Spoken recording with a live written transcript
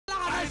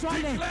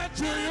declare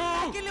to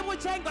you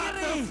that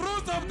the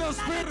fruit of the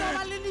Spirit,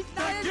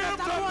 the gift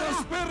of the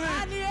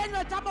Spirit,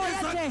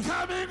 is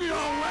coming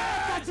your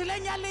way. In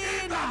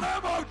the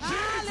name of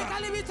Jesus. I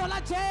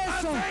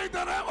say in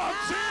the name of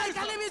Jesus.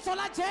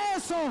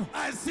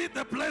 I see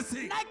the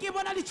blessing.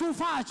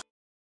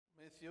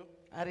 Matthew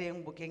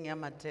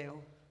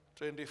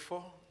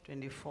 24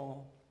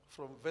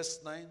 from verse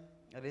 9.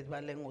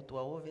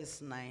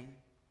 Verse 9.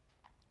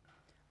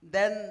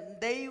 Then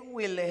they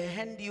will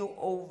hand you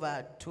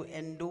over to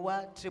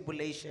endure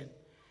tribulation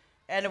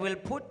and will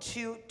put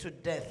you to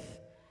death,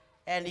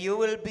 and you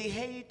will be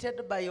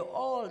hated by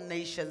all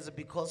nations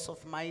because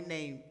of my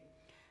name.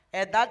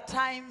 At that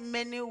time,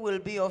 many will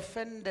be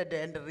offended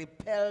and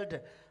repelled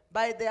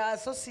by their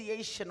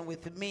association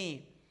with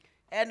me,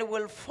 and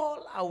will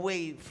fall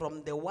away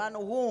from the one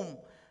whom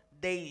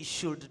they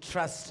should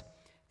trust,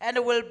 and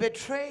will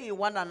betray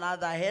one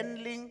another,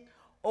 handing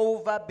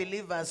over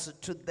believers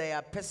to their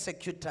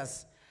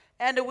persecutors,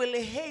 and will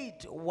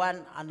hate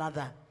one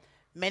another.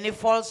 Many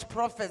false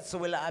prophets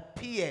will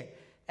appear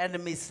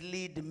and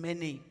mislead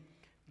many.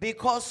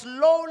 Because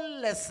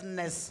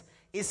lawlessness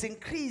is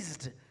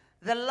increased,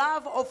 the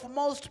love of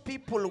most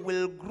people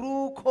will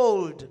grow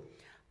cold.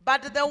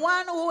 But the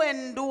one who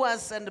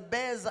endures and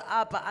bears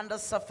up under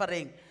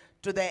suffering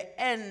to the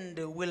end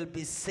will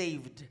be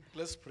saved.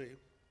 Let's pray.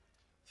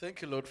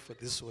 Thank you, Lord, for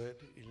this word.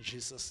 In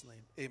Jesus'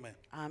 name, amen.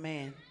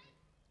 Amen.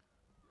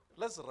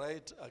 Let's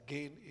write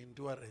again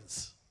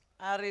endurance.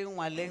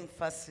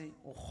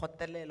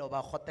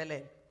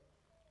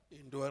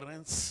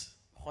 Endurance.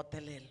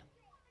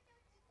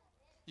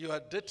 You are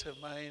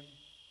determined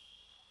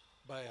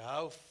by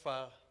how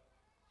far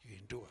you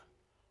endure.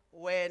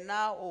 You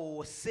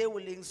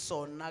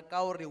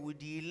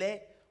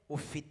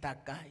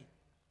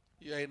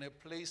are in a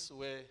place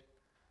where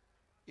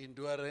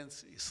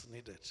endurance is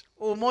needed.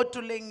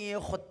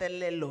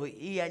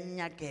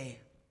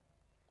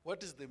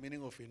 What is the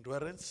meaning of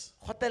endurance?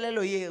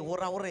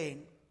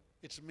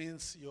 It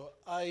means your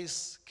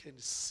eyes can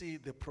see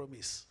the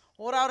promise.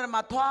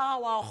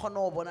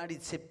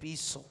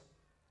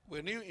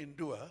 When you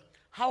endure,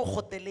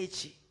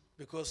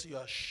 because you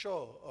are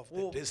sure of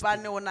the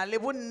destiny,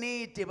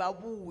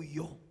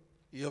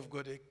 you have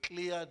got a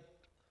clear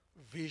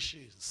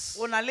visions.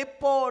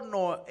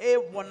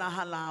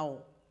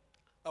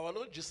 Our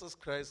Lord Jesus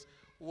Christ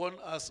warned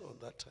us on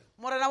that time.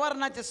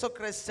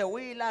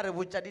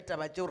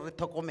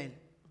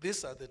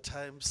 These are the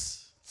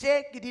times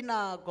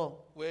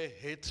where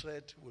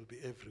hatred will be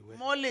everywhere.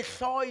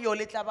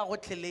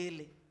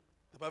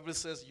 The Bible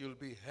says you'll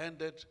be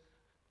handed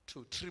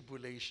to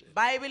tribulation.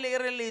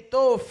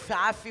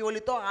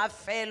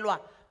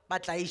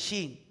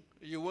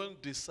 You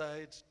won't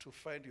decide to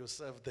find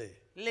yourself there.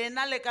 There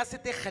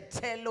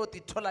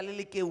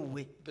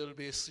will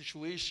be a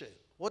situation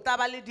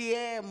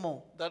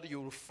that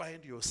you will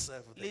find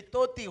yourself there.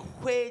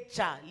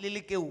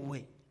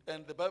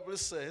 And the Bible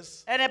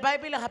says,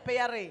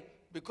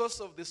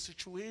 because of the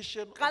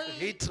situation of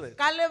hatred,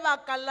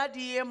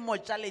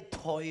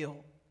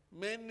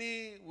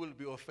 many will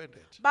be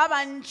offended.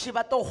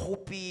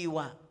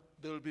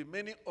 There will be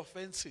many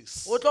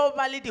offences.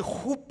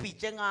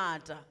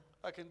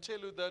 I can tell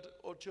you that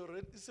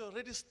it's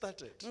already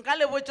started. And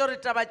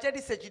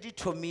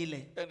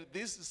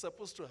this is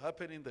supposed to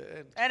happen in the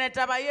end.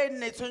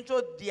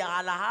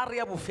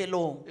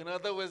 In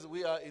other words,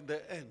 we are in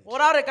the end.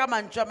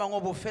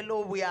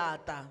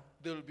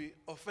 There will be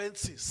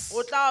offenses.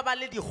 We'll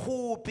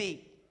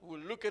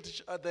look at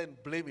each other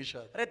and blame each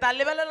other.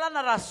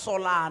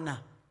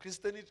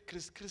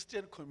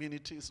 Christian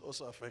community is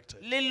also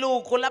affected.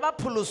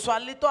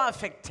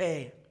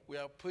 We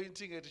are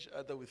pointing at each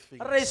other with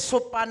fingers.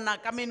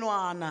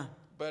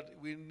 But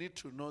we need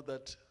to know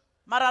that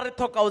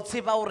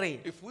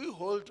if we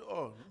hold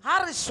on,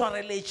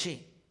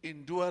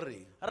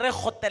 enduring, at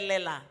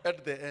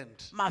the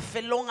end,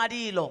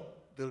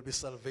 there will be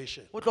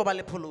salvation.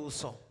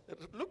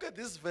 Look at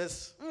this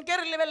verse.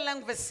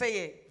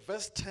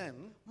 Verse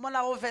 10.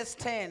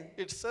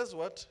 It says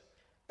what?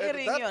 At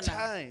that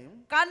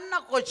time,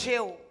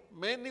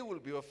 many will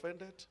be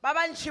offended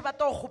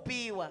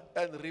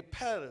and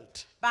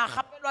repelled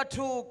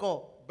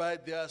by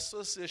their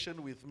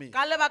association with me,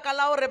 and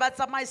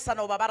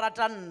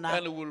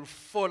will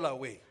fall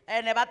away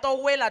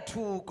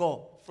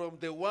from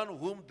the one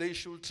whom they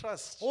should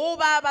trust.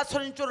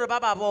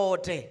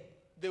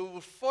 They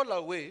will fall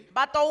away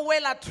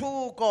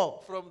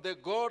from the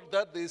God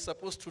that they are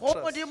supposed to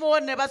trust. In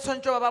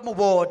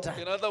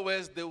other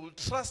words, they will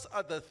trust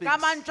other things.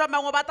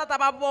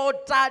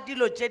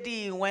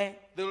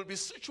 They There will be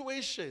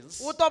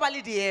situations o toba le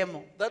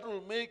diemo that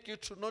will make you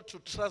to not to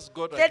trust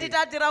God tse di again.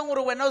 tla dirang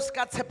gore wena o se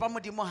ka tshepa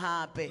modimo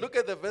gape. Look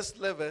at the verse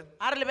 11.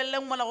 A re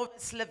lebeleleng mola go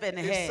verse 11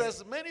 It he.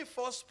 says, many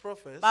false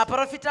prophets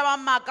Baprofita ba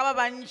maaka ba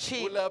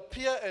bantši will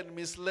appear and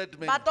mislead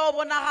many. ba tlo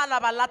bonagala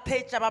ba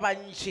latlhetša ba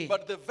bantši.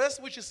 But the verse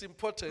which is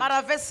important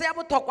Mara verse ya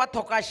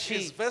bothokwa-thokwa is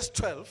she verse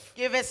 12.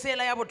 ke verse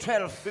ela ya bo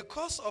 12.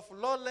 Because of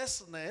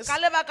lawlessness, Ka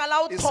lebaka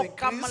la o is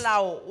thoka increased,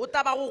 molao o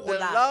taba go the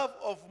gola. love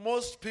of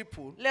most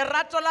people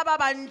Lerato la ba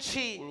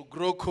bantši will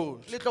grow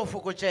cold. le tlo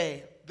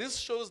fokotšega. This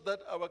shows that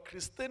our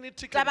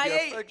Christianity can Taba be ye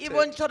e affected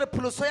bontšha gore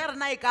pholoso ya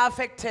rena e ka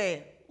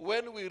affecte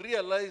when we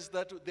realize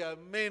that there are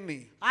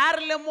many ga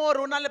re le mo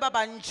re o na le ba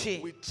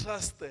bantši we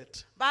trusted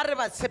ba re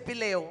ba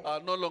tshepilego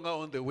are no longer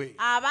on the way.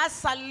 a ba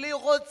sa le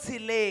go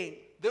tseleng.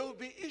 There will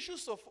be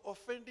issues of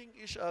offending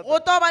each Go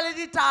other. toba le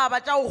ditaba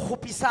tša go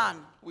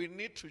kgopisana. We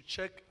need to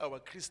check our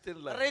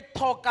Christian life. Re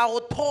thoka go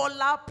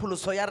thola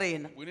pholoso ya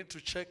rena. We need to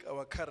check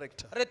our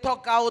character. Re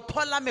thoka go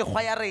thola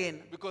mekgwa ya rena.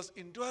 Because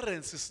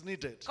endurance is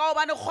needed. Ka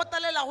gobane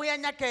kgotelela go ya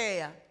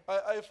nyakega.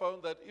 I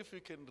found that if you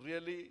can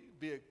really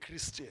be a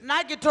Christian,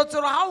 Nna ke thotse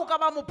gore ga o ka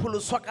ba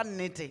mopholoswa ka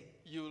nnete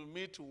you will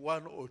meet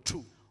one or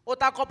two. o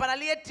tla kopana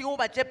le ye tee o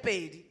batše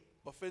pedi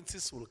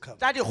Offenses will come.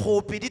 tša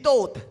dikgopi di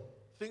tota.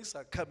 Things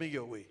are coming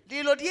your way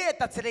Dilo di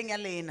eta tseleng ya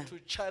lena to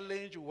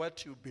challenge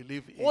what you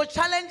believe in. go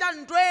challengea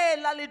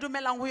ntwela le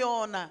dumelang go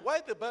yona. Why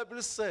the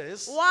Bible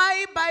says,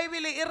 Why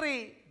Bible e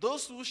re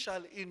those who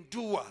shall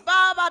endure,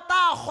 ba ba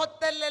ta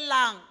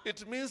kgotelelang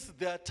it means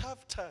there are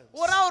tough times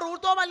go ra gore o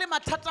tlo ba le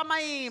mathata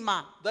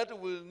maima that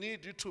will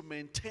need you to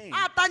maintain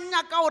a ta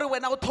nyaka gore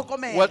wena o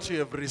tlhokomele what you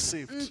have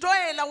received.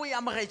 ntwela o e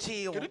Can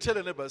you amogetšego. tell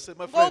a neighbor, say,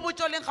 my Go friend,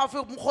 botso leng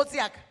gaufi mokgotsi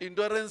yaka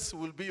endurance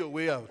will be your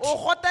way out. o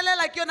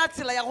kgotelela ke yona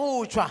tsela ya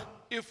go tšwa.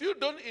 If you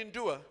don't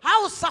endure, Ga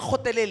o sa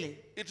kgotelele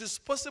it is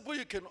possible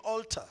you can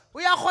alter o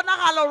ya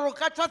kgonagala gore o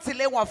ka tšwa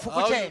tseleng wa how you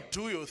fokotšega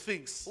do your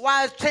things. wa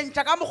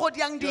tšhentšha ka mokgwa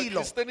diang Your dilo.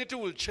 Christianity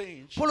will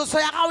change. Pholoso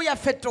ya gago ya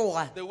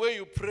fetoga The way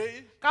you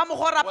pray, ka mokgwa o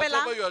whatever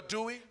rapelang you are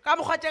doing, ka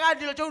mokgwa tše ka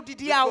dilo tše o di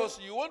diago. because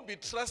you won't be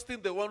trusting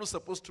the one who's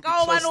supposed to be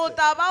Ka gobane o trusted.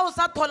 taba o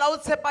sa thola o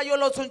tshepa yo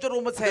le o tshwanetse gore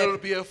o mo There will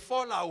tshepe. be a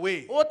fall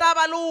away. O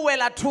taba le o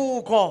wela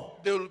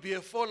thoko. There will be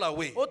a fall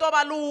away. O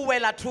toba le o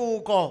wela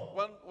thoko.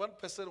 One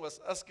person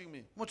was asking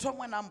me Motho o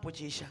mongwe na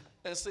mpotšiša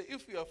and say,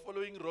 if you are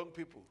following wrong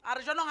people a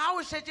re jonong ga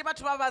o šetse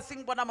batho ba ba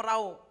seng bona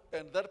morago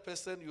and that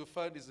person you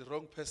find is the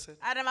wrong person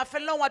a re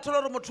mafelelong wa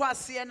thola gore motho a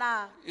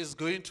siena is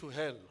going to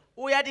hell,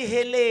 o ya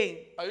diheleng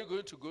are you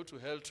going to go to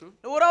hell too?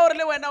 o ra gore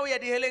le wena o ya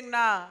diheleng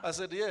na I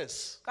said,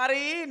 yes. ka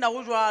re ina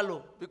go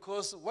jalo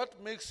Because what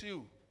makes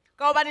you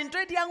ka gobane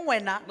ntho e diang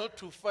wena not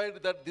to find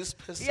that this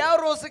person ya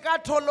gore o se ka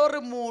thola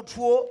gore motho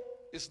o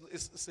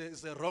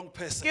is a wrong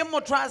person? ke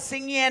motho a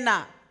seng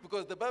yena.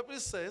 Because the Bible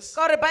says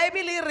Ka gore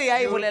baebele e re ya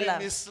e you will be bolela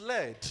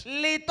misled.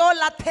 le tlo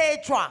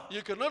lathetšwa.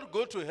 You cannot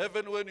go to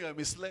heaven when you are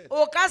misled.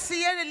 O ka se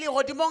ye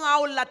legodimong a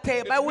o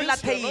It ba o means you are not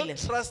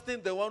latheile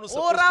trusting the one who's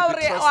o supposed ra to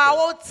be gore a trusted.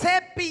 o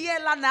tshepe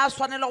elane a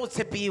swanela go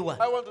tshepiwa.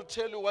 I want to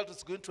tell you what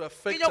is going to Ke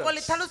affect nyako le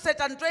us.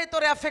 tlhalosetša ntho e tlo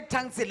re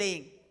affectang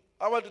tseleng.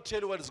 I want to tell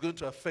you what is going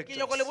to affect Ke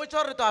nyako le us. botša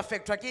gore re tlo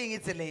affectwa ke eng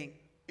tseleng.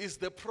 Is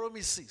the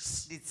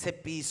promises.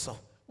 Ditshepiso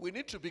We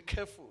need to be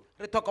careful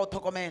re tlhoka go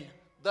tlhokomela.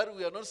 that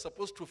we are not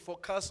supposed to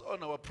focus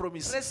on our Re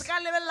promises se ka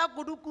lebelela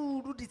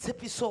kudu-kudu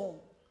ditshepisong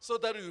so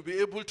that we will be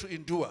able to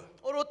endure.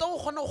 gore o tlo go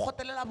kgone go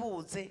kgotelela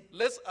botse.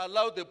 Let's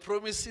allow the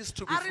promises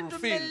to be A re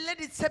fulfilled dumelele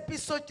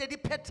ditshepiso tše di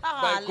by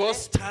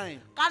God's phethagale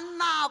time ka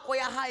nako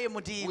ya gae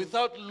modimo.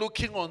 without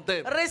looking on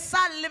them. Re sa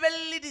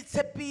lebelele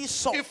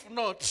ditshepiso. If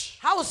not,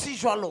 Ga o se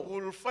jalo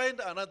we will find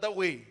another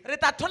way re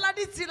tla thola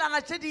ditselana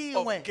tše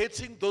dingwe of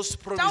getting those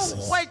tša go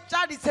promises.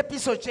 hwetša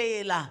ditshepiso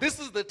tšela. This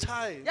is the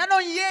time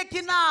Yaanong ye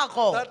ke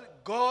nako that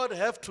God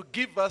have to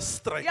give us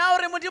strength ya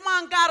gore modimo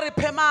a nka re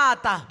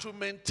phemata to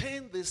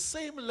maintain the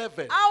same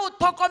level a o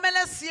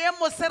tlhokomele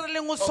seemo se re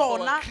leng go of our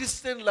sona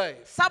Christian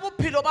life, sa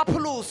bophelo ba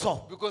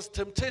pholoso because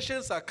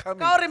temptations are coming.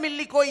 ka gore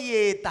meliko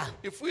e eta.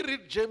 If we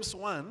read James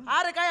 1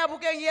 A re ka ya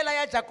bukeng yela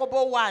ya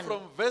Jakobo 1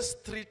 from verse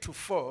 3 to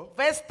 4,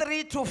 verse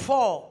 3 to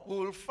 4 we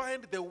will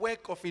find the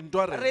work of re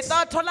endurance.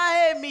 tla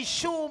thola he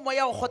mešomo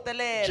ya go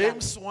kgotelela.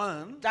 James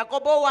 1,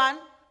 Jakobo 1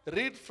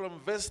 read from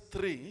verse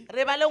 3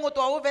 re ba leng go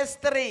tloa go verse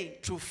 3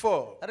 to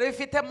 4. re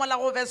fithe mola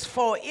go verse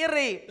 4 e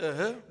re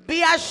Uh-huh.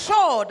 be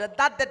assured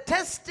that the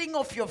testing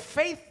of your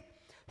faith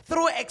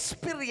through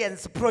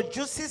experience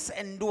produces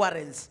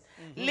endurance,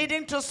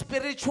 leading to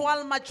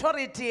spiritual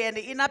maturity and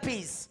inner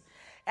peace.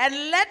 And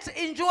let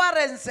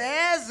endurance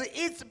has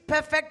its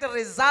perfect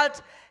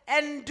result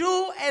and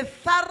do a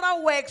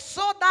thorough work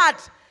so that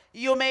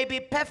you may be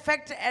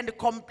perfect and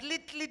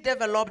completely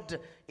developed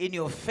in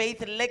your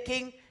faith,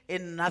 lacking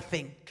in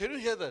nothing. Can you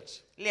hear that?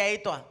 Le a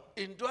etwa.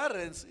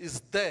 Endurance is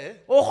there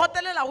O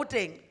kgotelela go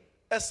teng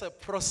as a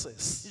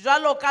process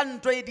jwalo ka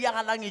ntho e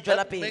diagalang e tswela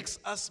that pele makes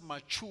us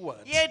matured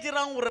ye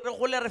dirang gore re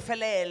gole re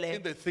felele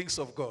in the things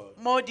of God.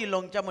 mo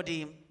dilong tša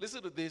modimo.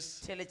 Listen to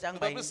this. Theeletšang The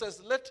Bible baeng.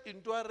 says, let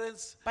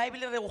endurance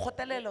Baebile re go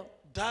kgotelelo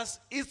does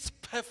its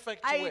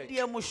perfect a work die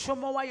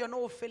mošomo wa yona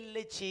o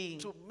felletšeng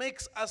to make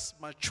us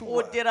o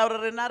mature. dira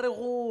gore rena re Can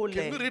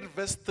we gole. read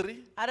verse 3?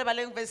 A re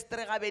baleng verse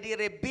 3 gabedi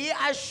re, be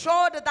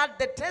assured that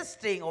the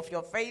testing of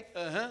your faith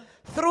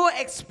through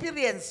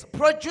experience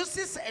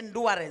produces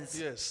endurance,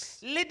 Yes.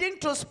 leading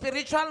to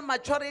spiritual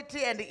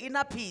maturity and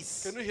inner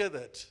peace. Can we hear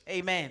that?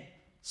 Amen.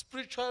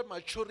 Spiritual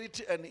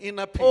maturity and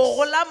inner peace. O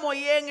gola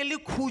moyeng le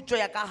khutšo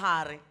ya ka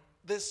gare.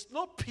 There's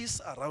no peace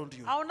around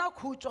you. A ona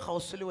khutšo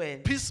gaufi le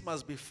wena. Peace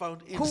must be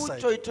found inside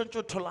Khutšo you. e tshwanetse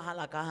go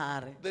tholagala ka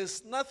gare.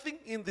 There's nothing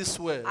in this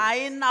world A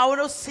e na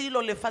o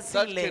selo that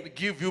lefatsheng le can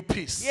give you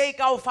peace. ye e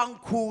ka o fang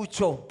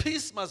khutšo.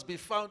 Peace must be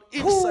found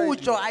inside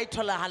Khutšo you. a e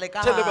tholagale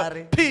ka Tell them,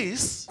 gare.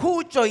 peace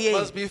Khutšo ye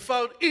must be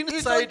found e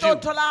inside tshwanetse go you,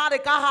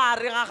 tholagale ka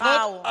gare ga not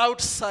gago.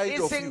 outside E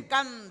of seng you.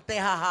 ka nte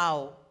ga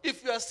gago.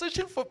 If you are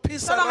searching for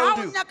peace Fela ga around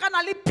o you,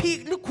 nyakana le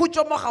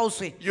khutšo mo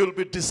gauswe, you'll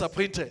be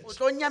disappointed. o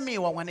tlo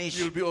nyamiwa ngwanešo.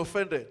 You'll be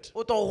offended.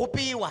 O tlo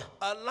gopiwa.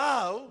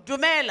 Allow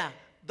Dumela.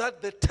 that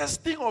the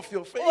testing of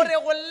your faith, O re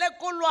go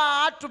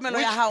lekolwa tumelo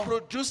ya which gago.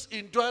 produce O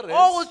endurance,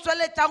 go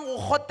tsweletšang go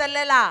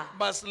gotelela.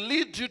 must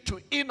lead you to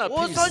inner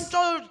O peace. tshwanetse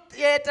o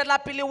etela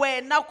pele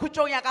wena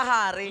khutšong ya ka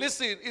gare.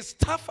 Listen, it's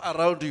tough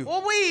around you,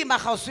 O boima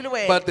gaufi le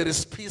wena. but there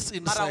is peace Mara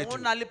inside go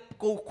you. na le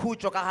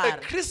khutšo ka A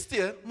gare.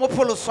 Christian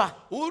Mopholoswa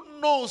who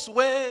knows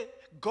where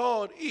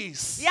God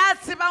is, ya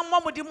tsebang mo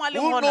modimo a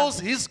leng who gona, knows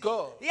his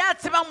God, ya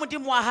tsebang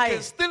modimo wa can hae,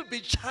 still be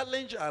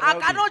challenged a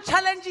around ka you. no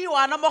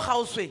challenge-iwa na mo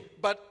gauswe.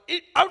 But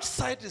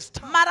outside is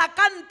tough. Mara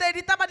ka nte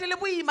ditaba di le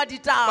boima But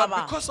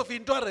ditaba. because of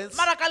endurance,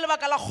 Mara ka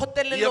lebaka la you have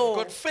kgotelelo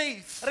got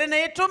faith re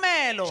ne e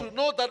tumelo to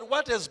know that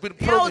what has been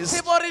ya o promised,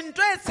 tseba gore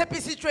ntho e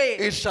tshepisitsweng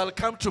it shall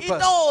come to e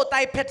pass. tlo ta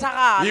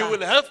e You will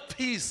phethagala. have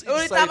peace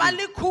O tla ba inside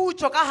you. le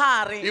khutšo ka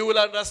gare. You will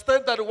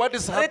understand that what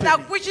is Re tla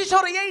happening kwešiša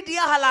gore ye e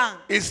diagalang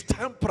is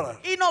temporal.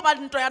 e no ba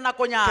ntho ya Can I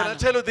nakonyana.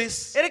 tell you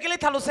this? E re ke le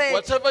tlhalosetse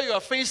Whatever you are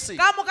facing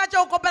ka moka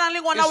tšeo o kopanang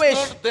le ngwana is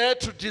wešo not there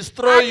to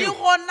destroy a di you.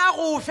 gona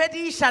go o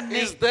fediša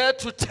It's nneng. there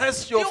to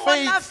test Di your gona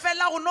faith,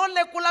 fela go no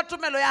lekola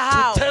tumelo ya to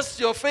gago, test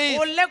your faith,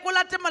 go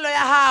lekola tumelo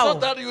ya so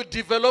gago, that you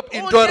develop o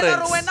tsela gore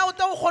endurance. wena o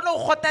tle o kgone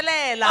go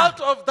gotelela.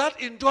 Out of that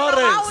Ga o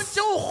endurance, ntse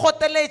o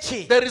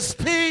goteletše there is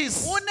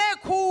peace o ne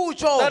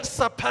khutšo that's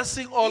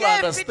surpassing all ye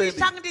understanding.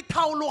 fetišang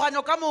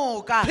dithaologanyo ka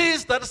moka.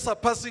 Peace that's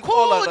surpassing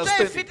all Khutšo e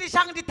understanding.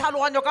 fetišang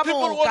dithaologanyo ka People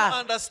won't moka.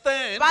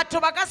 understand Batho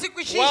ba ka se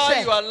why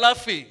kwešiše you are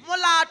laughing.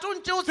 molato o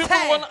ntse o People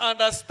won't tshe,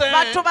 understand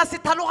batho ba se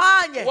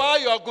tlhaloganye why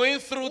you are going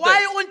through why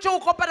that. o ntse o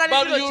kopana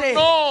But le dilo you tše.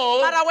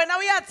 know Mara wena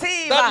o ya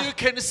That you tseba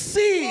can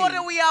see gore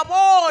o ya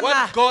bona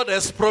what God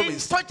has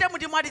promised. dintho tše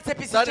modimo a di That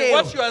tshepisitšego,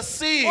 what you are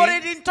seeing gore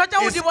dintho tše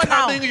o is di bonago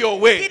coming your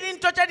way. ke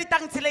dintho tše di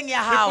tang tseleng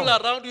ya People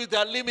gago. around you, they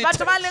are limited.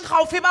 Batho ba leng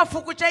gaufi ba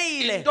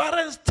fokotšeile.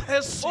 Endurance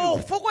tests O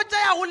you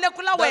fokotšea go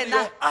lekola that your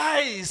wena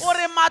eyes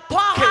gore matho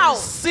a can gago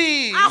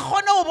see a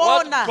kgone go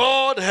what bona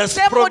God has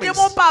se modimo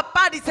promised.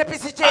 papa di And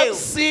tshepisitšego,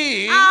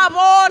 see a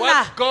bona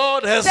what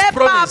God has se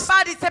promised.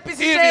 papa di in your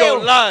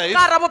tshepisitšego life,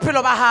 ka ra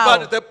bophelo ba But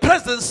gago. the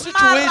present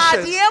Mara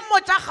situation diemo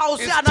tša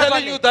kgauswi is ana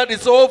telling you jwale that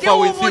it's di over go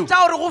with you. botša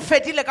gore go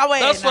fedile ka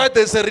That's why wena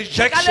there's a ka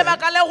rejection that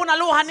lebaka le go na le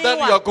go you are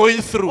ganiwa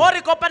going through. o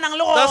re kopanang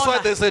le That's why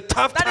gona. there's a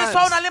tough That is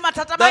why o na time le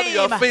mathata that you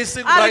are maima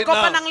facing a re right now.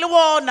 kopanang le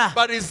bona.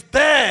 But it's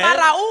there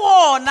Mara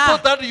o so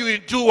gona that you o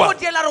endure.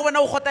 diela re wena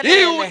o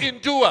He who gotelele.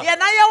 endure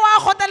Yena yeo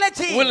a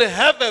goteletšeng will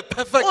have a o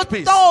perfect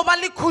peace. tlo ba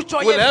le khutšo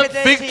Will ye have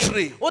fedetšeng.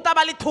 victory. O tla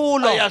ba le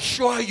thulo. I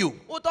assure you.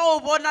 O tlo o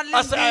bona le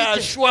I say, I nnete.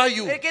 assure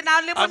you. Ke na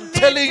le I'm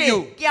telling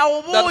you bonnete. Ke a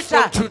o that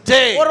from botša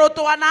today, gore o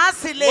toana a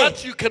sele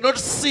what you cannot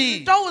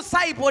see ntho o sa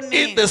e in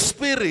boneng the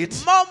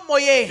spirit, mo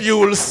moyeng you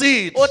will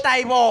see it. o tla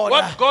e bona.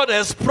 What God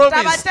has Taba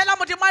promised, tšela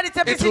modimo a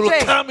di it will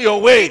tshepisitšeng. come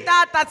your way.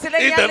 Tata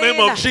tseleng In ya the name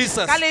lena. of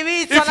Jesus. Ka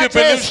lebitso If la you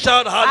believe, Jesu.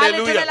 shout A le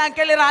hallelujah. dumelang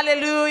ke le re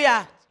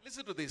hallelujah.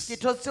 Listen to this. Ke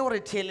thotse gore I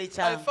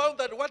theeletšang found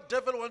that what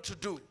devil wants to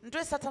do, ntho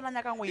e satana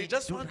nyakang go he e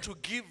just dula. wants to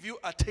give you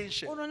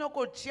attention. O no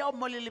nyako tšea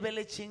mo le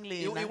lebeletšeng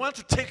He lena,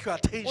 wants to take your o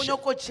attention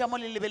nyako tšea mo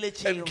le and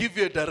lebeletšeng, give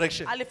you a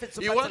direction. a lefetse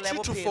He ka wants tsela ya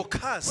you to bophelo.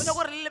 focus O nyako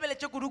gore le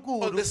lebeletše on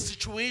kudu-kudu the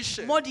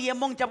situation, mo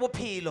diemong tša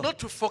bophelo, not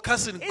to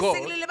focus in e God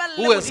seng le lebelele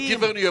who has Modimo,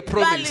 given you a ba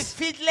promise.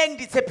 le fihleng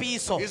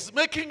ditshepiso. He's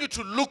making you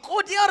to look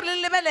O dia gore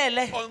le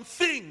lebelele on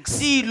things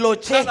dilo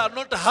that tše are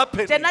not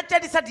happening tšena tše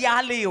di sa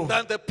diagaleo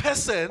than the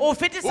person O who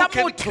fetisa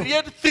can motho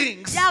create things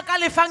jaaka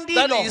lefang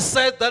that dilo he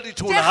said that it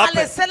will tše happen.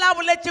 galesela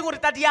boletseng gore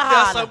ta There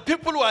are some diagala.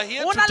 people who are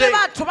here Go na le today.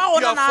 batho ba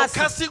You gona are nase.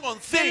 focusing on Le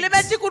things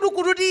lebetse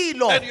kudu-kudu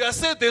dilo. and you are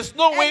saying there's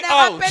no way Ene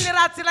out. gape le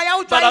ra tsela ya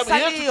go But I'm tšwa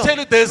here to isaleo. tell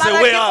you there's a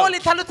Mara way ke mo out. le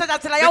tlhalosetša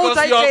tsela ya go Because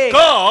tšwa your itseng.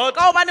 God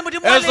Ka gobane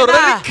Modimo wa has lena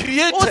already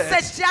created o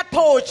setša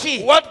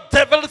thotše. What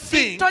devil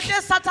thinks Dintho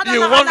tše Satana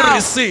you a won't naganang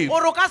receive.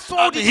 gore o ka se o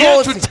I'm di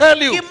here to thotse.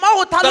 tell you Ke mo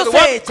go that what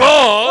tlhalosetša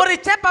God gore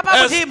tše Papa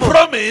has Modimo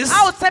promised, a o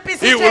He will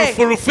tshepisitšeng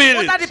fulfill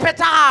o tla it. di You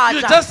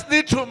phethagatša. just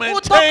need to O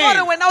tlo gore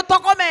maintain wena o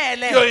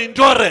tlhokomele your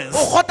endurance.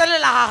 o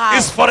gotelela ga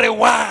It's gago. for a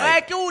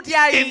while. Ke o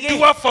dia eng.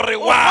 Endure for a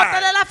O while.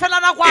 gotelela fela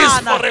It's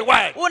for a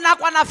while.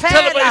 Unakwana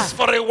Tell them fela. it's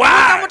for a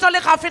while. Motho le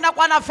gafi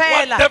nakwana What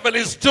fela. devil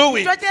is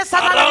doing Dilo tse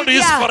Satan around di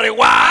is dia. for a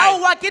while.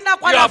 Aowa, ke You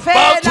nakwana are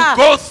about to fela.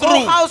 go through.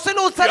 O gaufi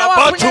le ho You tsena are wa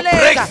about to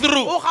break phunyeletsa.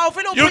 through. O gaufi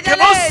le ho You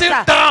cannot sit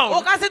phunyeletsa. down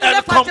O ka se and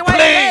dule fatshe wa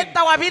complain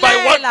eleta, wa by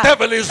what bilela.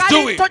 devil is Ka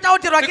doing. dintho tsa ho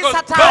dirwa ke Because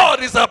Satan.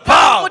 God is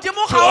about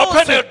Modimo to ga o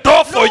open se. a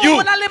door for No, you.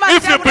 ho na le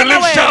If you matsebo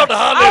believe, le shout wena.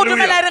 Ha o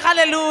dumela hallelujah. e re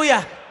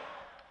hallelujah.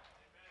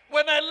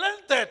 When I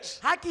learned that,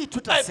 Ha ke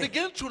ithuta I se.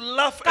 began to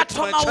laugh Ka at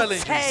my thoma ho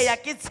challenges. tsheya,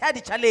 ke tsheya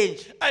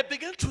di-challenge. I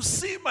began to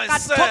see Ka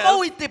thoma ho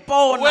myself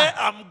itepona. where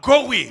I'm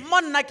going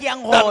Mo nna ke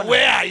yang than gona.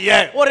 where I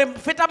am. Gore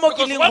feta mo ke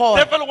Because leng what gona.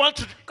 devil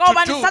wants Ka to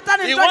hobane do, Satan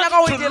he ntho a nyaka wants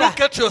ho to dira. look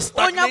at your O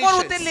nyaka gore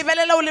o te stagnations.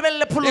 lebelele, o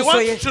lebelele He pholoso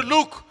wants ye. you to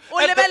look O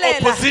at the lebelela,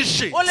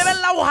 oppositions. o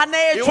lebelela ho He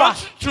hanetswa.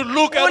 wants you to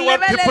look O at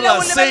what people lebelele, are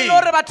o saying. lebelele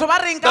hore batho ba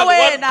reng ka That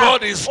what wena.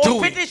 God is O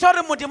doing. fetisha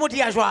hore Modimo di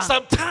ya jwang.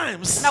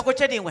 Sometimes Nako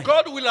tse dingwe,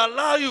 God will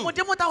allow you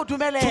Modimo o tla o to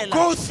dumelela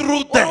go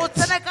through hore o that.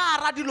 tsene ka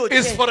hara dilo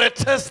It's tse. for a Ke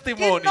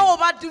testimony. no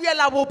ba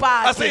duela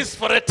I say bopaki. it's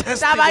for a Taba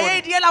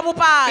e testimony. diela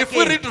bopaki. If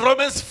we read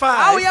Romans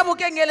Ha o 5, ya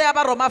bokengele ya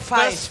ba Roma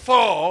 5 verse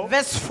 4,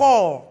 verse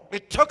 4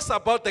 it talks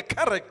about the e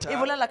character.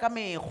 bolela ka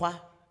mekgwa.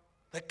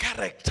 The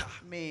character.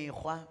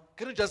 Mekgwa.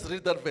 Can you just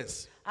read that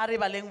verse? A re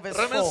baleng verse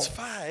Romans 4.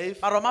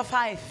 5, Ba Roma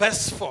 5.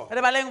 verse 4.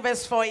 Re baleng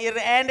verse 4 e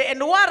re, and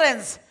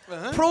endurance,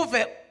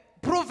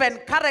 proven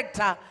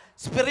character,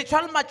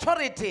 spiritual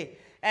maturity,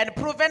 and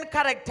proven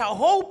character,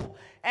 hope,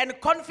 and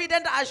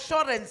confident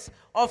assurance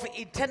of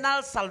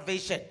eternal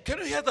salvation. Can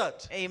you hear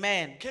that?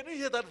 Amen. Can you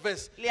hear that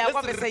verse? Le ya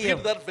kwa Let's verse eo.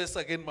 repeat that verse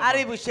again, A Mama.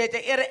 re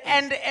bušetše, e re,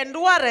 and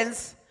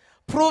endurance,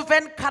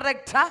 proven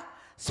character,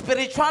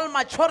 spiritual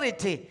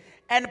maturity,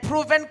 and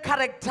proven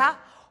character,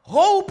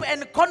 hope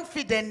and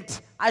confident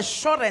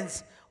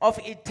assurance of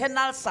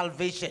eternal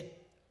salvation.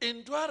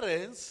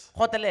 Endurance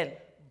Gotelele.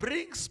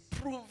 brings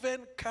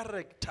proven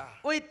character.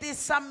 O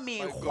itisa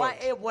mekgwa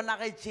e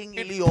bonagetšeng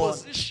e It le yona.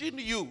 position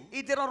you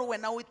E dira gore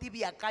wena o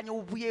itebeakanye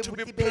o bue to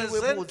be botebeiwe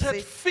presented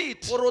botse.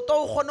 fit Gore o tlo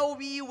o kgone o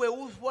beiwe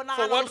o for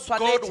bonagala o what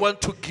God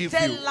wants to give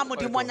tse you. lla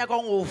Modimo a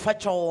nyakang go o fa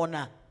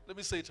tšona. Let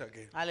me say it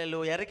again.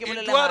 Halleluja. Re ke bolele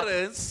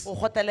Endurance, gape. O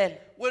gotelele.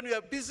 when you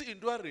are busy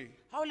enduring,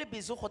 Ha o le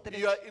busy o you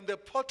gotelele. are in the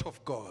pot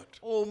of God.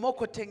 O mo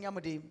khoteng ya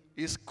Modimo.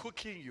 He's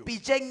cooking you.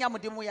 Pitšeng ya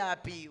Modimo ya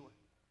apeiwa.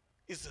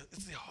 It's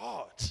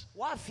hot.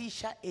 Wa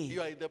fisha You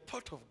e. are in the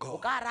pot of O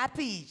God. ka ra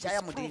pitša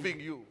ya He's proving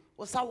Modimo. you.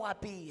 O sa o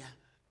apeya.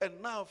 And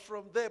now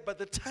from there, by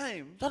the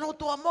time Tswana o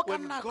toa mo ka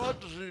when nako.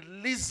 God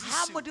releases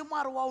Ha you, Modimo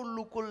a re wa o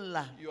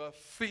lokolola. you are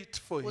fit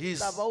for O His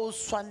tla ba o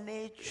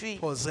swanetšwe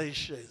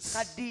possessions.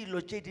 ka dilo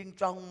tše ding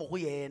tswang mo go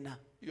yena.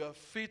 You are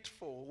fit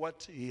for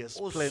what He has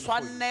O planned for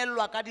you.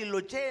 swanelwa ka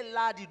dilo tše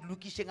la di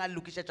lokišeng a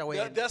lokišetša There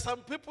wena. are some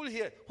people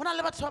here, Go na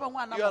le batho ba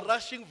bangwe you are ana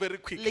rushing very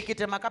quick. le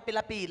ketema ka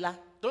pela-pela.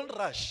 Don't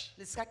rush.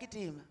 Le se ka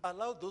ketema.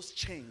 Allow those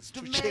chains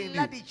to chain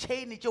Dumela you.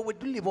 di-chain tšeo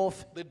di le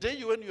bofe. The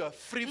day when you are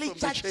free from the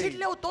Letšatši chain,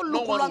 leo to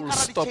no one lokolwang will ka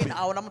ra stop di-chain it.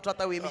 a ona motho a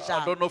ta o I don't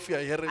emišang. know if you are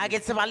hearing A me.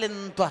 ke tseba le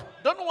ntwa.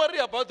 Don't worry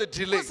about the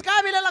delay. O se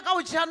ka bilela ka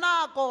o tšea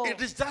nako.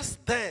 It is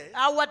just there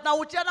A watna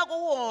o tšea nako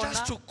o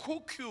just to ona.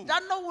 cook you,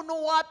 Jaanong o ne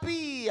o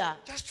apea.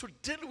 just to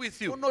deal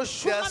with you. O no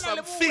There are šomana some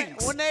le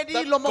things o ne that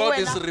dilo mo God wena.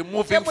 is Tse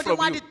removing Modimo from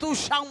a you di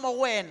tušang mo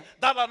go wena.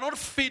 that are not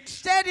fit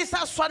Tse di sa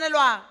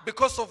swanelwang.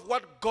 because of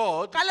what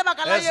God Ka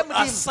lebaka la has ye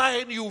Modimo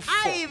assigned you a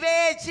for. e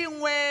beetšeng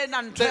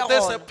wena ntho ya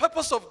There's a gona.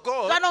 purpose of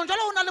God Jaanong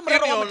jalo o na le in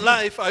morero wa your Modimo.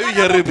 life. Are you Ka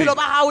hearing me? bophelo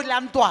ba hao le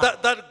a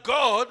ntwa. That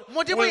God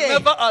Modimo will ye.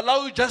 never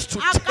allow you just to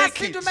A ka take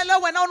se it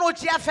dumele wena o ne o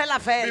tšea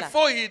fela-fela.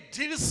 before He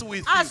deals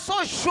with A you. so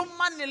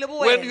šomane le bo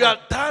When you wena. are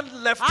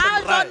done left A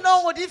and right,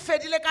 jaanong o di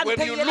fedile ka when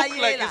ntheng you yela look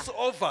like yela. it's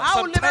over, A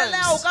o lebelela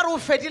o sometimes ka re o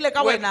fedile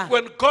ka wena.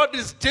 when God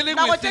is dealing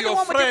Nako with tše your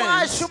dingwe Modimo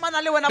a friends,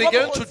 šomana le wena bo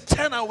begin to botse.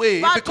 turn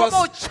away Batho because ba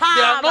o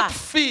they are tšhaba. not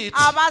fit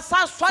A ba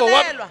sa for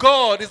swanelwa. what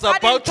God is Ka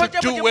about dintho to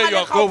tše do Modimo where a you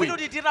are le gaufi le going. o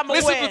di dira mo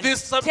Listen to wena.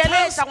 this. Sometimes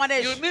Theeletša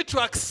ngwaneso. you need to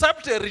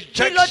accept a Dilo tše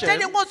rejection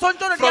dingwe o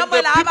tshwanetse o di from the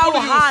amoela ha ba people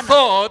o you hana.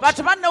 thought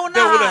Batho ba nne o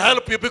they will nagana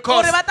help you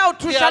because gore ba tla o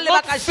they thuša are le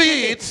not baka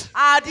fit. šele.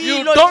 A You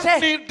dilo don't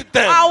tše- need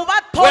them a o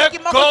ba where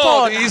thoki mo go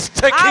God tsona. is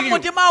taking A you.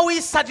 Modimo a o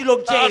isa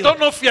dilong I tšeo. don't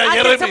know if you are A ke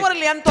hearing tsebe me. gore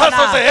le yang Pastor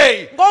tona. say,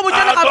 hey, Nko o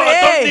botsele I gape, don't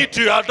hey. need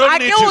you. I don't A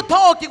need ke o you.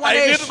 thoki, I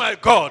need ngwaneso. my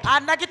God. A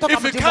nna ke thoka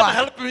If you Modimo can't wa.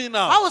 help me Ha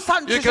now, o sa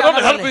you nthuša cannot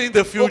jwale, help me in the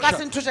o ka se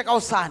future. nthuše ka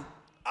osane.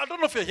 I don't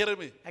know if you're hearing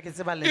me. A ke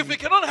tseba le If you nna.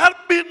 cannot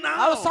help me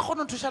Ha o sa now, kgone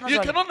ho thušana you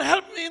jwale, cannot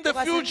help me in the o ka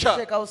se future.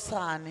 nthuše ka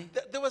osane.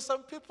 There were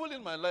some people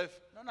in my life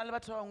Ho na le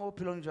batho ba bangwe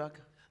bophelong jwa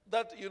ka.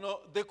 that,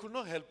 they could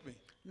not help me.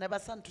 Ne ba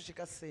sa nthuše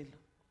ka selo.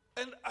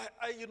 And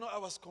I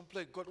was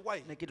complaining, God,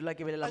 why? Ne ke dula ke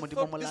belela I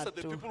Modimo thought these are the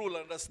molato. people who will Ne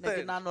ke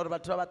understand nahana hore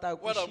batho ba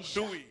batla what I'm kwešiša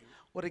doing.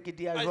 gore ke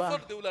dia I jwang.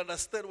 thought they will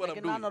understand what Ne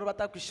I'm ke nahana doing. hore ba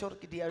tla kwešiša hore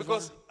ke dia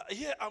Because jwang.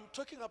 here I'm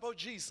talking about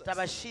Jesus.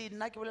 Taba shi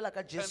nna ke bolela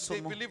ka And Jesu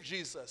they mo. believe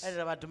Jesus. A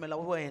re ba dumela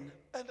ho wena.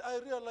 And I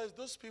realized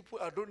those people,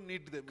 I don't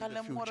need them Ka in the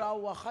le future. morao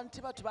wa kganthe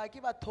batho ba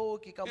ke ba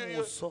thoki ka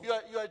moso.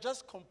 You are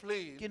just Ke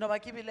complaining no ba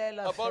ke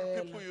bilela about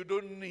fela. people you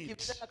don't Ke need.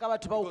 bilela ka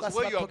batho ba o ka Because se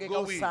where ba you are thoke ka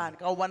going, osane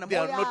ka hobane they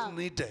mo are not yang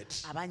needed.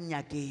 a ba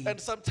nyakeng. And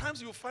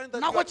sometimes you find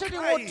that you Nako are tše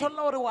dingwe o trying. thola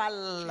hore wa You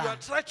are lla.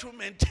 trying to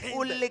maintain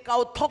O them. leka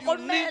o need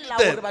tlhokomela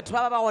them. hore batho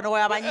ba ba bone go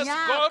ya ba Whereas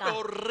God nyaka.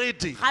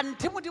 already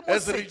Kganthe Modimo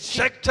has setse,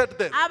 rejected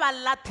them. a ba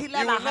lathile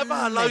He will ba never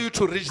ganne. allow you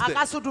to reach A them.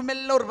 ka se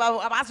dumelle hore ba-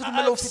 a ba se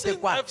dumelle ho fete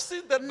kwa. I've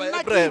seen that by Nna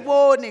ke Abraham.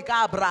 bone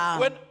ka Abraham.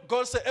 When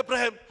God said,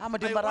 Abraham, Ha I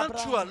Modimo ba re, want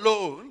you Abraham,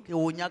 alone ke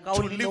o nyaka o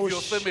to le leave your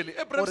noši, family.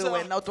 Abraham gore said,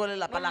 wena o tlo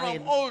lelapa la I'm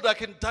heno. old, I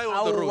can die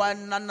on the road. Aowa,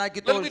 nna ke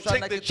Let tlo me shwa,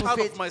 take nna the ke child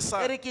of my tsofetse.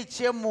 son. E re ke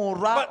tšee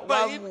morwa But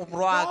wa he,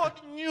 morwa ka.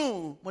 God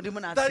knew Modimo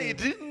na that tseba. he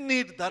didn't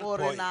need that Gore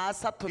boy. na a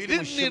sa tlhoke He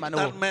didn't need mošemane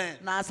that oo. man.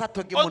 Na a sa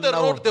tlhoke On the monna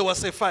oo. road, there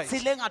was a fight.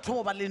 Tseleng a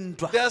thomo ba le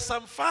ntwa. There are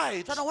some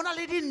fights Jana go na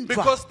le dintwa.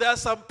 because there are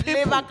some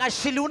people Lebaka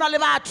shele ho na le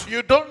batho.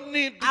 you don't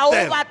need A o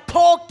them. ba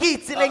thoki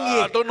tseleng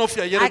I e. don't know if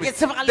you're A hearing ke me.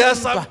 tseba ka le There are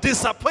some ntwa. Ho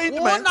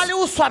disappointments na le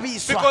ho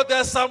swabiswa. because there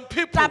are some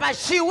people Taba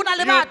shi ho na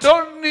le you batho.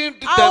 don't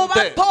need A o them ba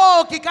there.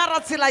 thoki ka hara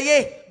tsela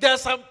ye. There are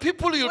some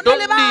people you Ho na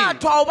le don't need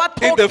batho a o ba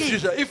in the thoki.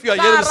 future. If you are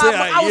here to say,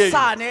 I hear you. Ka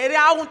hara moaosane, e re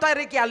a o ntwa e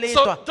re ke a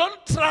So letwa.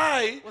 don't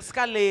try O se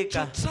ka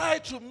leka. to try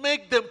to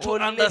make them to O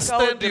leka ho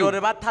understand dira hore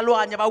you. ba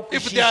tlhaloganye ba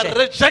If they are ukwisise.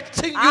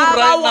 rejecting you A ba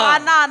right o now,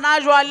 ganana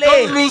jwale.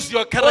 don't lose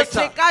your O se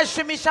character. ka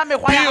šomiša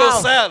mekgwa Be ya hao.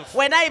 yourself.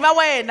 Wena e ba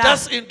wena.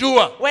 Just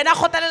endure. Wena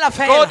kgotlelela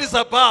God fela. is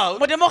about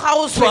Modimo ga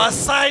o to swe.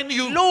 assign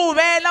you. Le o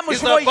beela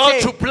He's mošomo o about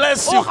to itseng.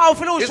 bless O you.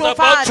 gaufi le ho He's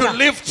about to šofatša.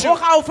 lift you. O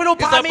gaufi le ho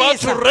He's about phahamisa.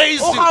 to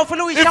raise O you. gaufi le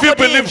ho If isa you godimo.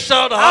 believe,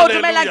 shout Ha o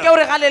dumelang ke hallelujah. o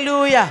re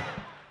hallelujah.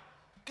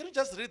 Can you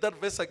just read that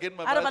verse again,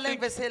 Mama? A re I baleng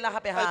think, verse ela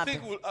gape I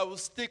think gape. I will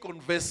stick on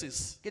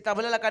verses. Ke tla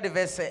bolela ka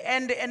di-verse.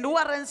 And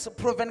endurance,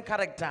 proven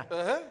character,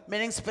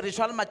 meaning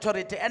spiritual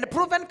maturity, and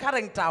proven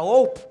character,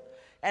 hope,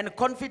 and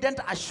confident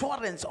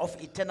assurance of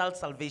eternal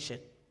salvation.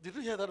 Did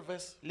you hear that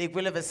verse? Le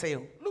kwele verse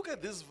eo. Look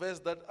at this verse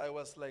that I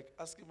was like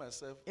asking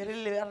myself. E re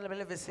le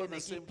lebele verse From ena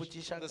the ke same,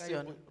 ipotšiša the ka same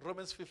yona. way.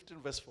 Romans 15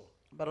 verse 4.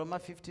 Baroma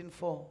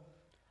 15:4.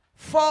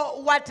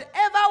 For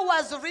whatever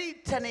was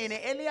written in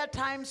earlier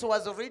times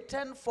was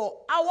written for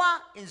our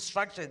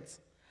instructions,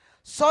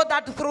 so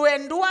that through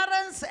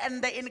endurance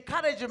and the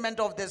encouragement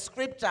of the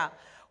scripture,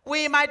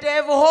 we might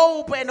have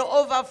hope and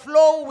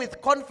overflow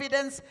with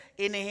confidence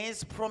in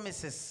his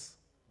promises.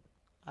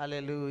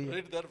 Hallelujah.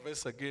 Read that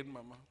verse again,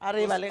 Mama. A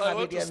re Because baleng I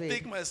want gabedi to a bedi.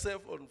 stick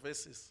myself on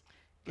verses.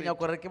 Ke nyaka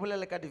gore ke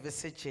bolele ka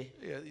di-verse tše.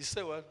 Yeah, you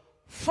say what?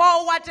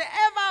 For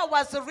whatever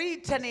was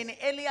written in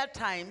earlier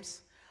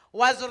times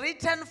was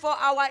written for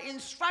our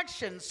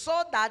instruction,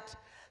 so that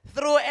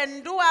through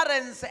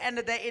endurance and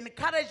the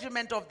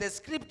encouragement of the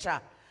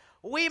scripture,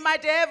 we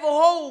might have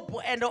hope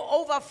and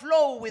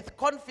overflow with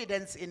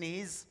confidence in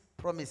his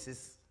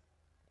promises.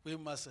 We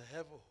must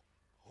have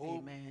hope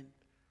Amen.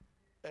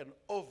 and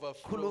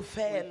overflow with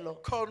Kholofelo, le ho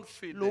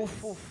confidence.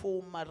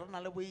 fofoma, re na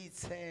le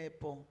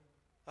boitshepo.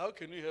 How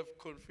can you have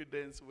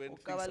confidence when O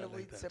things ka ba are le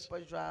like that?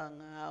 boitshepo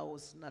jwang ha o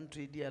sena ntho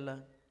e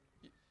dialang?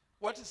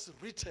 What is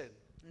written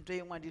Ntho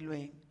e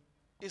ngwadilweng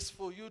is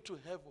for you to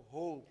have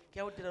hope ke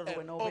a o dira and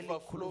gore wena o be le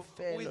overflow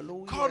kholofelo with le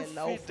ho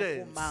ela o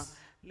fofomang confidence.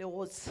 le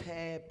go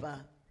tshepa.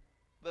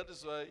 That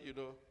is why, you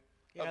know,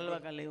 Ke ka I'm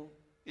not- lebaka leo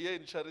here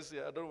in Charis,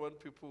 I don't want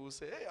people who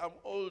say, hey, I'm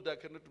old, I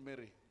cannot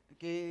marry.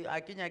 ke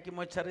a ke nyake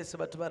mo Charis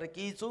batho ba re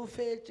ke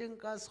itsofetse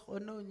nka se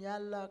kgone ho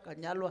nyala ka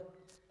nyalwa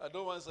I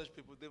don't want such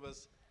people. They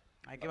must,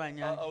 a ke ba I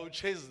nyala will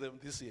chase them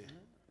this year.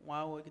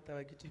 ngwao ke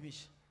taba ke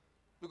tumiša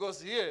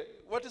Because here,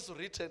 what is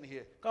written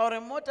here ka gore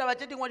mo taba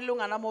tše dingwe di le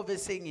ngwana mo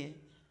beseng e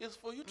is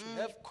for you to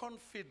have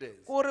confidence.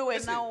 ke gore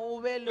Listen, wena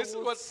o be le listen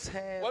go what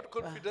tshepa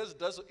confidence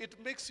does. It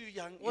makes you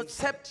young go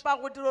inside. tshepa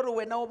go dira gore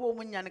wena o be o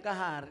monnyane ka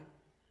gare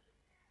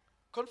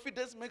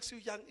Confidence makes you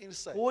young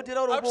inside. go dira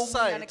gore o be o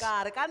monnyane Outside,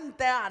 ka gare ka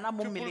nte ana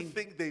mo people mmeleng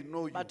think they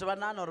know you. batho ba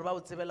nagana gore ba o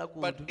tsebela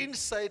But kudu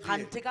inside here,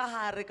 gante ka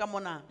gare ka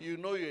mona you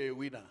know you're a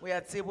winner. o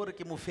ya tsebe gore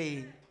ke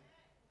mofeng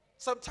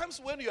Sometimes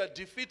when you are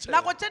defeated,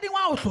 nako tše dingwe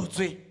a o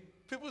hlotswe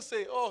people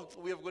say, oh,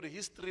 we have got a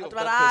history of batho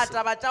ba that re a person.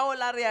 taba tša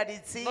ola re ya di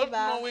Not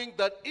tseba knowing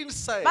that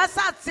inside, ba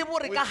sa tsebe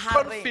gore with ka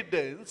gare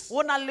confidence,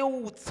 go na le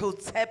o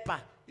tshepa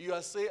you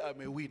are saying,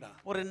 I'm a winner.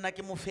 gore nna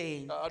ke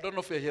mofeng I don't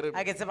know if you're hearing a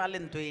me. ke tseba le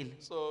ntho ele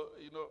So,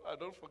 you know, I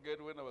don't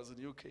forget when I was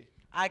in UK,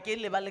 a ke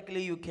lebale ke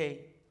le UK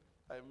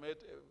I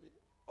met an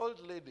old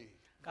lady.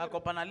 ka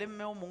kopana le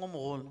mme o mongwe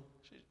mogolo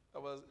I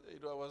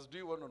was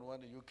doing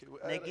one-on-one in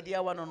UK. ne ke dia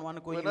one on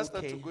one ko When I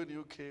started to go UK in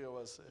UK,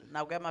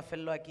 nako ya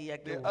mafelelo a ke ya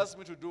they ke asked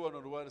me to do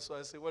one-on-one, so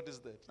I said, what is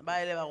that? ba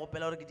ile ba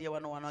gopela gore ke dia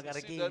one on one ka re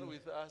Sit ke down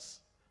with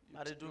us.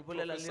 ba re You du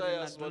bolela le prophesy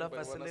rena us one dula by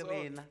fase one. le I said,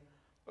 "Oh, rena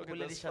okay,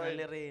 that's boledišana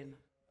le fine." rena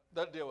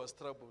That day I was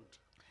troubled.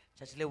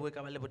 tšatši le boe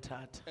ka ba le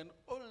bothata An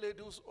old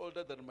lady who's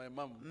older than my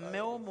mom.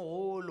 mme o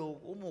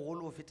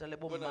mogolo o feta le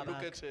When I look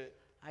bommabaka at her,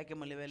 a ke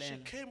mo she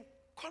lebelela came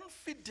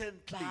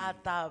confidently.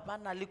 bata ba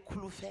na le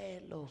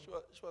kholofelo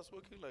She was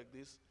walking like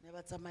this ne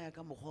ba tsamaya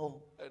ka mokgoo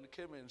and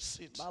came and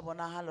sit. ba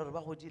bonagala gore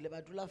ba godile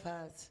ba dula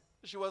fatshe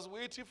She was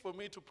waiting for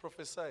me to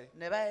prophesy.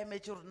 ne ba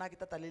emetse gore nna ke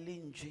tata le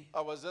lentšwe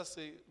I was just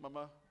saying,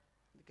 Mama,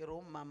 ke re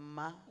o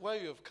mamma why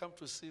you have come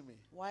to see me?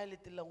 wa e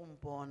letile go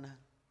mpona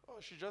Oh,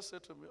 she just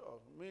said to me,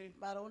 oh, me,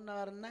 ba re o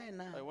nna ba re nna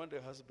ena I want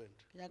a husband.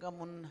 ke nyaka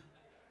monna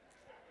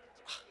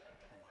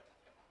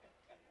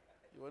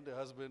You want a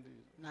husband?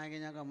 nna ke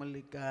nyaka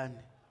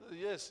molekane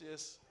Yes,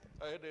 yes.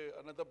 I had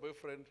another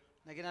boyfriend.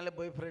 nna ke na le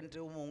boyfriend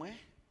o mongwe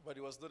But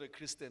he was not a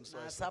Christian, so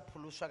Na I sa said,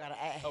 phološwa ka re,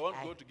 "Eh, I want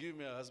ai." God to give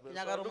me a husband. Ke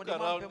So nyaka I gore look Modimo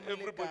a around, mpe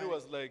everybody molekane.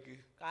 was like,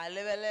 Ka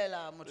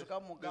lebelela motho ka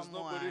moka there's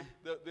mo nobody,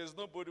 ai. there's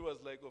nobody was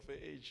like of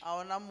a age. A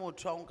hona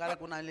motho a o nkare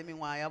ko na le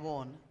mengwaga ya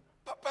bona.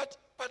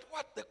 But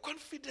what the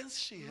confidence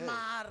she had.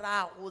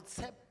 Mara o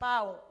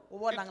tshepa o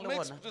bonang It le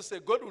makes bona. me to say,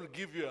 God will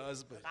give you a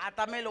husband. Ga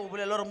tlamehile o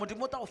bolele gore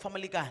Modimo o tla go fa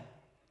molekane.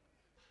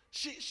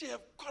 She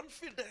have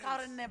confidence. Ka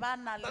gore ne ba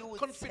na le That o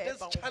confidence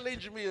tshepa.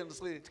 challenged me and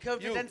say,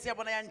 Confidence ya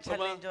bona ya Mama,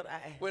 nchallenge gore,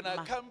 "Eh, when I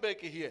ma, come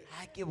back here,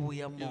 ha ke boya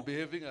you'll mo be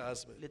having a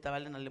husband. le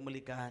taba le na le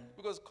molekane."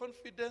 Because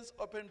confidence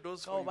opens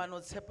doors Ka for you. gobane o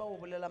tshepa o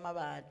bolela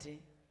mabate.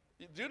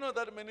 Do you know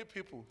that many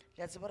people, Ke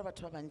a tseba gore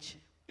batho ba bantši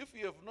if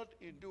you have not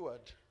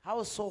endured, ha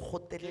o so you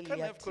gotelele can't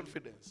ya have teng.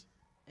 confidence.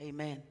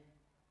 Amen.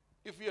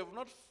 If you have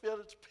not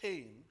felt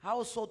pain, Ha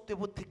o so te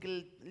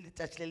botheke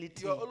letšatši le le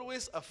you are teng,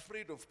 always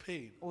afraid of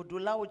pain. o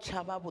dula o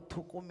tšhaba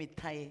bothoko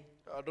methae.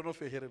 I don't know if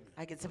you're hearing me.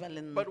 Ha ke tseba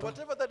le But ntwa.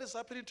 whatever that is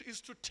happening to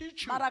is to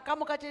teach you Mara ka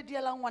moka tše di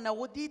elang ngwana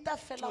go di ita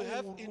fela To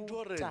have go ruta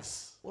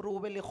endurance. gore o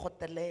be le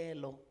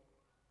kgotelelo,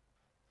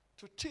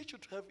 to teach you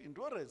to have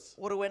endurance.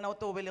 gore wena o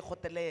te o be le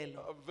kgotelelo.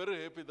 I'm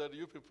very happy that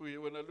you people here,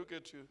 when I look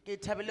at you, Ke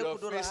thabile your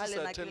kudu gore ha faces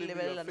le are nna ke telling le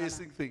me you are lebelela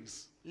facing nana.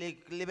 things. Le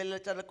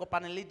lebeletša le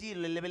kopane le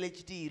dilo, le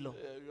lebeletše dilo.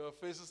 Your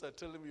faces are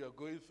telling me you are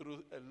going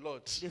through a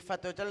lot.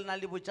 Difatego tša lena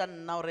le botša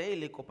nna gore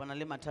le kopana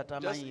le mathata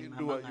a Just maima a endure,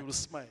 you will mangata.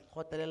 smile.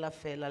 Gotelela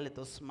fela le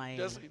to smile.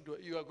 Just endure.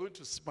 You are going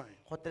to smile.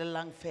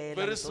 Gotelelang fela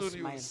Very le to soon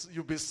smile.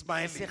 you'll be E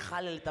smiling. se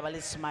gale le taba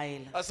le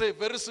smile. I say,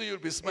 very soon you'll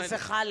be E se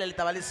smiling. gale le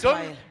taba le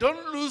smile.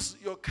 Don't lose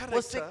your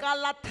O se character ka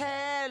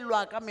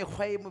lathelwa ka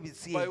mekgwa e by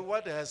mobitseng.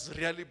 what has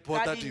really Ka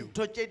bothered you.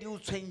 dintho tše di o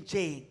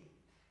tshwentšeng.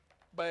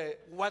 By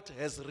what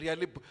has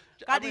really.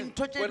 Ka I mean,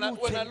 dintho tše when di I, o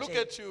when I look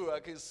tshwentšeng. at you, I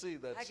can see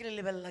that. Ha ke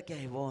le lebelela ke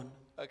a e bona.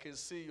 I can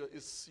see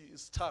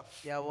it's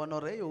tough. Ke a bona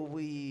gore e o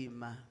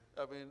boima.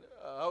 I mean,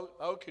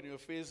 how can your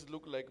face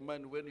look like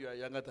mine when you are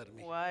younger than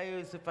me?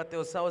 Why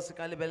sefatego sa o se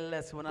ka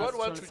lebelela se bona God se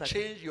wants tshwane to sa-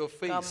 change your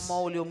ka face.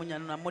 moo le o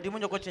monyane na. Modimo o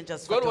nyaka go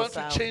tšhentšha God sefatego wants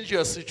sa to gago. change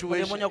your Modimo o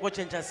situation. nyaka go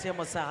tšhentšha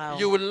seemo sa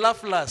You gago. will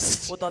laugh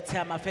last. O tlo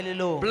tsheya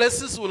mafelelong.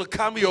 Blessings will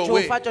come your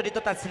way. Tšhofatšo di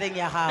tota tseleng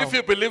ya gago. If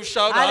you believe,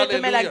 shout Ha le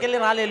dumelang ke hallelujah. le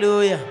re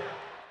hallelujah.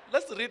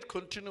 Let's read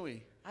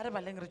continuing. Ha re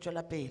baleng re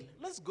tšwela pele.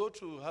 Let's go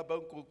to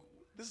Habakkuk.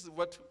 This is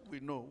what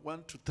we know,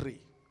 1 to 3.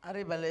 Ha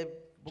re bale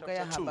buka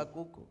ya Chapter 2.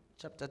 Habakkuk,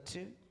 chapter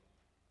 2.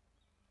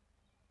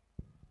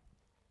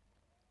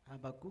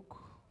 Habakkuk.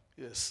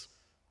 Yes.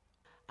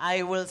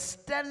 I will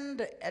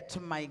stand at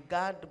my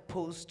guard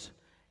post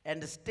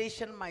and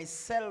station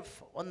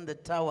myself on the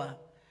tower,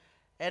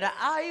 and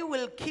I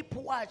will keep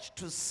watch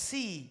to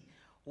see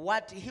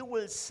what he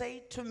will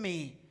say to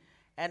me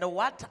and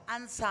what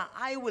answer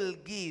I will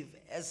give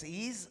as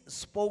his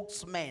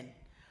spokesman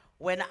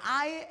when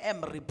I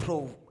am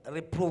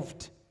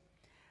reproved.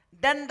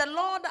 Then the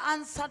Lord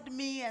answered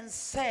me and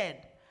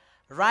said,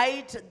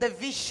 write the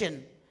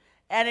vision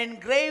and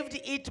engraved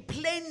it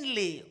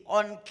plainly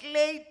on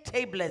clay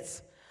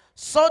tablets,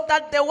 so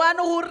that the one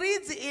who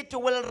reads it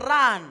will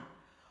run.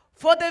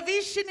 For the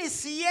vision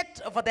is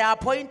yet for the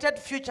appointed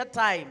future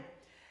time.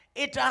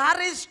 It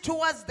hurries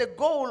towards the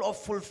goal of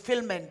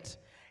fulfillment.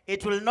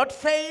 It will not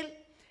fail,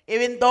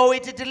 even though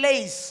it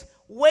delays.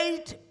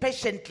 Wait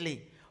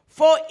patiently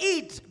for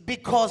it,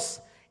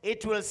 because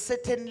it will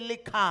certainly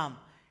come.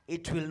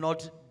 It will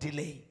not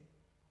delay.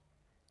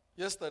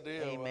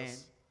 Yesterday Amen.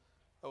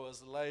 I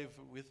was live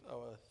with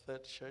our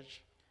third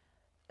church,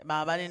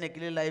 Maabane ne ke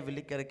le live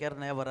le kereke ya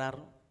rena ya boraro.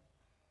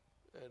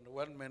 and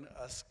one man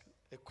asked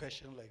a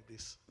question like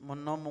this.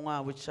 Monna o mongwe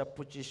a botšiša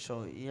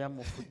potšišo ya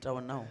mofuta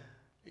ona o.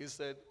 He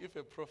said, if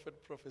a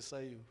prophet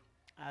prophesy you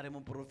A re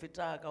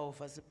moprofeta a ka o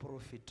fa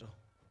seprofeto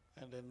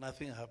and then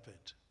nothing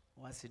happened,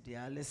 wa se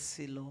dia le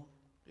selo,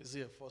 is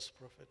he a false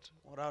prophet?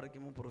 o raya gore ke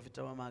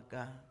moprofeta wa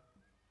maaka?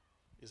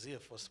 Is he a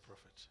false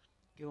prophet?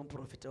 Ke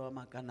moprofeta wa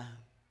maaka na?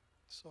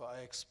 So I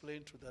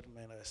explained to that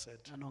man, I said,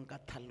 Anong ka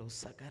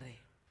tlhalosa ka re,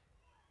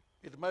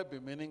 it might be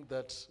meaning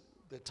that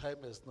the time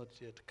has not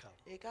yet come.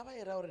 e ka ba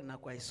e raya gore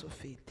nako a e so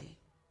fete.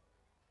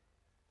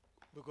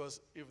 Because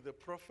if the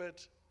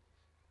prophet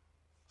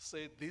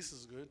said this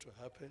is going to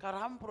happen, Ka re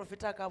ha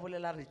moprofeta a ka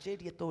bolela re tše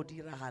di tlo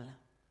diragala,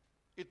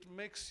 it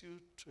makes you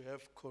to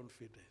have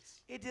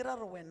confidence. e dira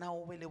gore wena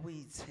o be le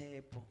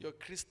boitshepo. Your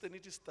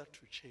Christianity start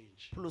to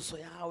change. Pholoso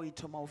ya gago e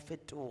thoma o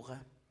fetoga.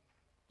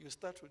 You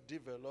start to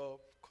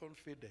develop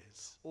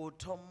confidence. O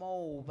thoma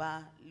o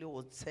ba le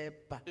go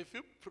tshepa. If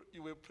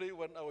you will pray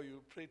 1 hour, you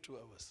will pray 2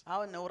 hours. Ha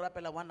o ne o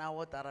rapela 1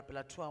 hour, o tla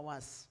rapela 2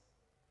 hours.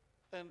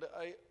 And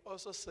I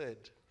also said,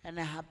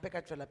 Ene hape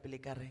ka tšwela pele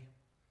ka re,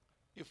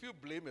 if you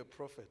blame a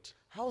prophet,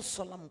 ha o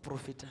sola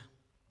moprofeta,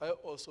 I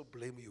also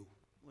blame you.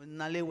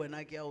 nna le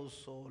wena ke a o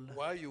sola.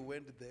 Why you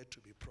went there to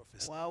be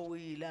prophesied? Wa o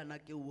ile ana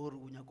ke o re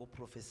o nyaka o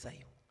prophesya.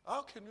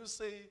 How can you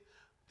say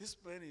this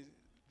man is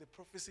the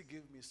prophecy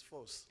gave me is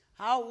false?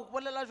 Ha o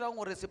bolela jwang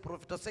gore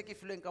seprofeta se ke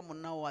filweng ka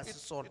monna o a se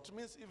sola? It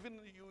means even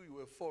you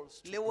were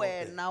false. to Le go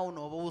there. wena o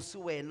no bo o se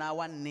wena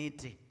wa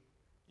nnete.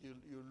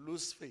 You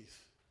lose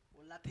faith.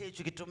 O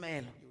lathetswe ke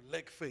tumelo, You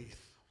lack faith.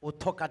 o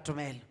thoka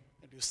tumelo,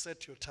 And you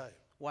set your time.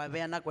 wa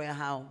beya nako ya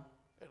gago.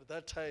 At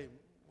that time,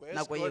 whereas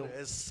Nako God eo.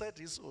 has set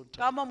his own time.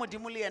 Ka mo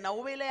Modimo le yena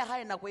o beile ya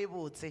hae nako e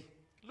botse.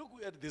 Look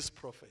at this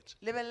prophet.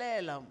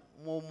 Lebelela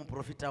mo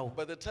moprofita o.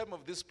 By the time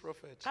of this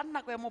prophet, Ka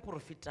nako ya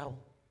moprofita o.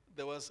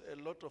 there was a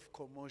lot of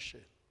commotion.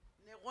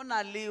 Ne go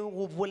na le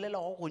go bolela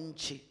go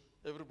gontši.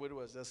 Everybody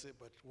was just saying,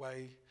 but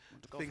why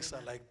things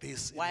are like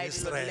this in Why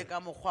dilo di le Israel? ka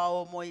mokgwa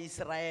o mo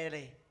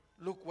Israele?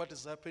 Look what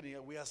is happening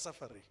here. We are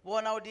suffering.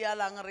 Bona o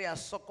dialang re a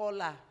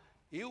sokola.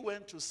 He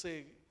went to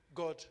say,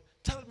 God,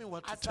 tell me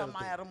what A to tell them.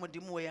 tsamaya re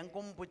Modimo yang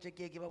ko mpotše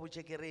ke ba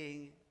botše ke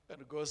reng.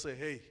 And God said,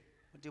 hey,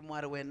 Modimo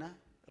a re wena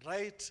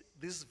write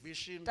this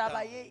vision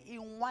taba down. ye e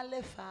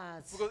ngwale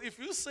fatshe. Because if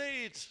you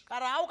say it, Ka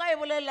re ha o ka e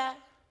bolela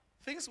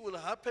things will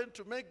happen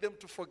to make them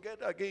to forget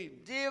again.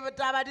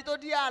 taba di tlo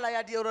diala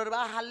ya di gore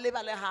ba halle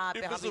ba le gape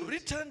If it's gabedi.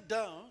 written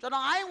down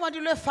Jaanong ha e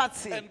ngwadilwe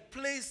fatshe and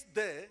placed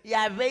there,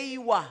 ya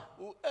beiwa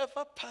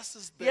whoever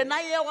passes there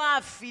yena ye go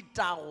a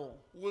fetago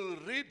will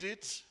read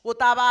it o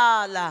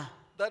tabala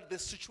that the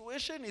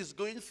situation is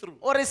going through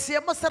ore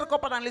seemo se re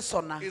kopanang le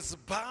sona is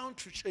bound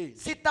to change.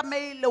 se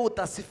tamaile o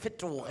ta se I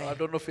fetoge.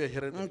 don't know if you're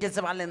hearing me. Nke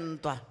tseba le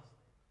ntwa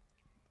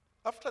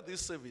After this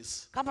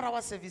service, ka morago wa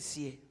service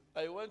ye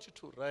I want you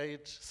to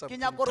write ke something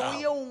nyaka gore o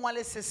ye down. o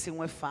ngwale se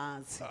sengwe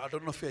fatshe. I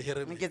don't know if you're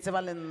hearing me. Nke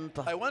tseba le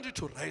ntwa I want you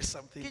to write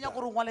something ke nyaka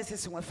gore down o ngwale se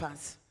sengwe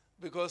fatshe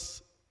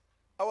because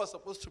I was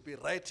supposed to be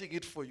writing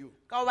it for you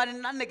ka gobane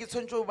nna nne ke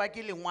tshwanetse o ba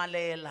ke le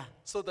ngwalela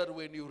so that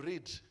when you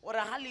read, ore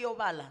ga le yo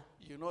bala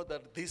you know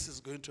that this is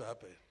going to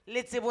happen.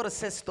 le tsebe gore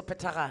se se tlo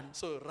phethagala.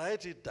 So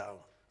write it down.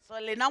 So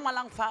lena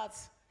ngwalang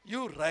fatshe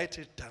You write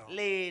it down.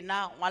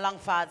 lena ngwalang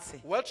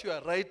fatshe What you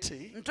are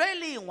writing, ntho e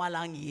le e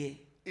ngwalang ye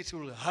it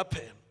will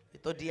happen. e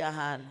tlo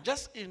diagala.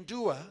 Just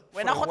endure for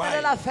Wena a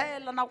gotelela while.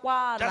 fela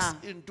nakwana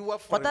Just endure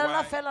for a gotelela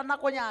while. fela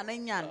nakonyana e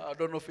nyane. I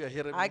don't know if you're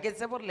hearing A me. ke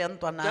tsebe gore le ya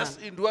ntwana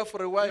Just endure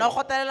for a na while.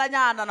 gotelela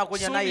nyana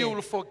nakonyana Soon you will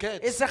ye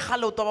forget e se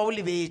gale o toba o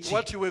lebetse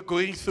what you were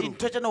going through.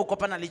 dintho tsene o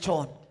kopana le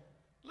tsone.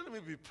 Let me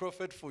be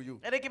prophet for you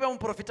Ere ke be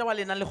moprofita wa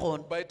lena le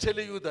gone by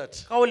telling you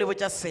that ka o le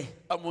botsa se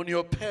I'm on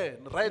your pen.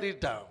 Write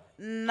it down.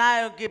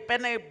 nna ke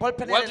pene ball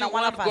pen What le do na you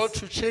ngwana want God fatshe.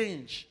 to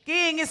change? Ke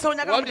eng se o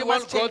nyaka What do you modimo a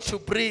want se God change? to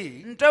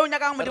bring? Ntho e o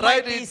nyakang modimo a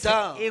Write e it tlise,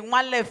 down. e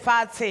ngwale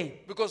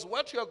fatshe Because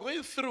what you are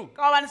going through,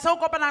 ka gobane se o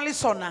kopanang le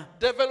sona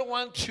devil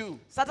wants you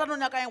satane o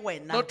nyakang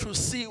wena not to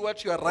see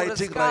what you are gore se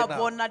writing ka right now.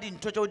 bona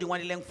dintho tse o di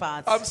ngwadileng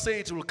I'm fatshe. saying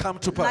it will come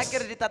to Nna pass. ke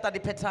re di tata di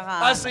I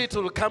phethagala say it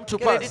will come to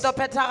ke re di pass. tlo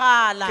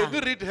phethagala. Can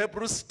you read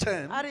Hebrews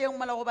 10, A re yeng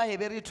mola go ba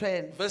Hebrew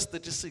 10 verse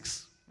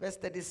 36? verse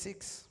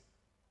 36.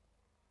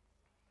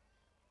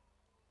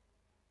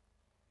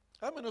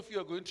 How many of you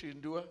are going to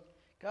endure?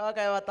 Ka ba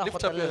kae ba tla Lift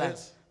up your gotelela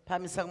hands.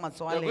 phamisang matsogo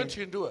You a are going lena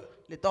to endure.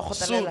 le tlo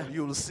Soon gotelela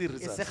you will see e se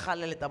results.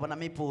 gale le tla bona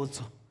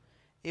meputso.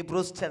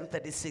 Hebrews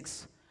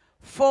 10:36.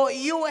 For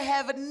you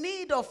have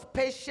need of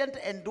patient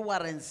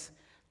endurance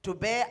to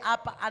bear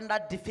up under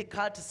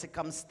difficult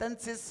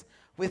circumstances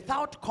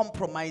without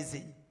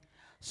compromising,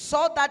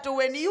 so that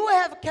when you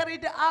have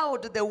carried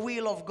out the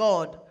will of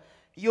God,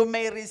 you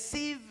may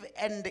receive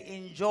and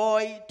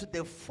enjoy to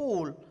the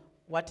full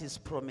what is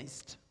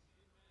promised.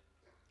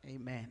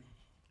 Amen.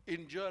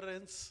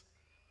 Endurance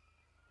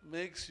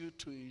makes you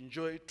to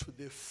enjoy to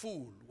the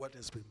full what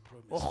has been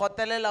O promised.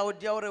 gotelela o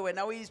dia gore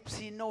wena o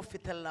ipshine o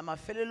fitlhelela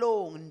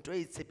mafelelong ntho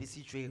e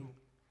tshepisitsweng.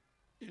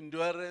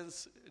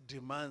 Endurance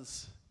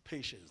demands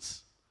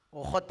patience.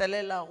 O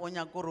gotelela go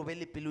nyaka gore o be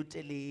le pelo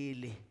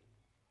telele.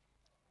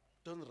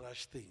 Don't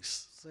rush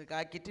things. Se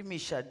ka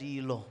kitimiša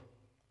dilo.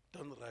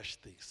 Don't rush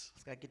things.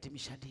 Se ka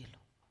kitimiša dilo.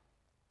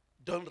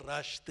 Don't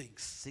rush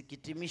things. Se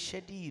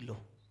kitimiše dilo.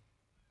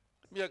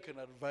 Me, I can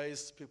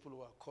advise people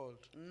who are called.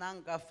 Nna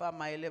nka fa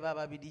maele ba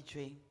ba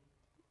biditšweng.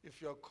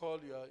 If you are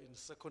called, you are in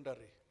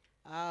secondary,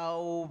 A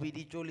o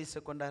biditšwe o le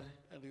secondary.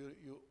 and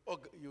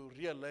you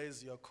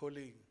realize your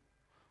calling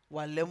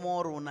Wa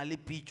lemoga gore o na le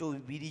pitšo o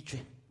biditšwe.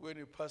 when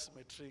you pass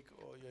matric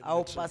or you're in A o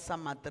matric. pasa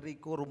matric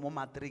gore mo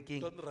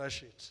matrikeng. Don't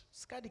rush it.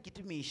 Se ka di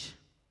kitimiša.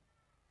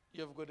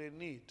 You have got a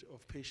need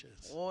of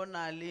patience. O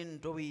na le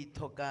ntho o e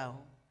tlhokago.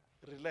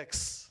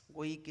 Relax. O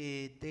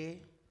ikete.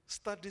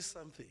 Study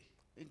something.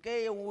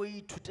 Nke o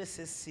ithute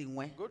se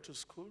sengwe Go to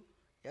school.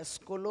 ya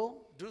sekolo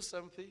Do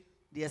something.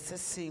 di se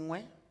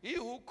sengwe. He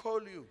who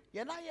called you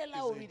Yena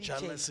yela o is a biditše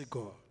jealousy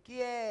God. ke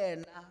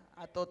yena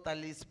a tota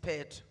le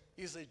sephetho.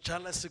 He's a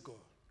jealousy God.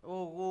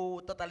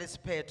 O tota le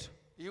sephetho.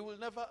 He will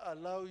never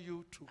allow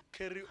you to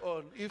carry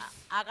on if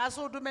A ka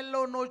se o dumelele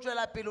o ne o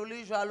tšwela pele o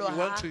le jwalo he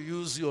want ha to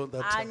use you on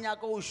that a time.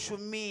 nyaka o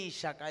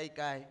šomiša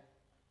kae.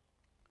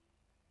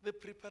 The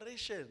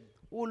preparation,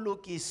 O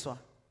lokiswa.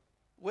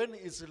 when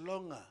it's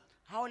longer,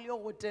 Ha o le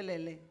go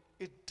telele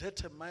it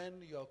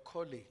determines your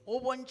calling go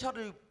bontšha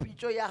gore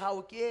pitšo ya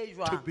gago ke e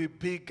to jwa be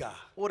bigger.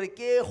 gore ke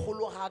e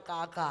kgolo ga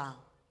kakang.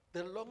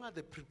 The longer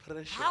the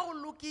preparation, Ha o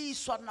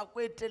lokiswa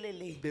nako e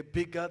telele the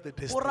bigger the o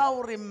destiny. ra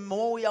gore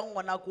mo o yang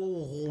gona ko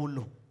o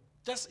golo.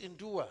 Just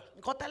endure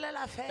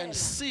Nkotelela and fela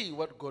see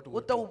what God o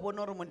will tle do. o bone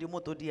gore modimo o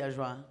tlo dia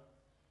jwang.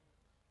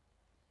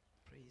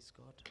 Praise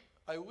God.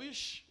 I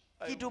wish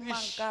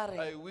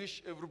I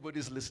wish everybody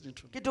is listening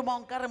to me.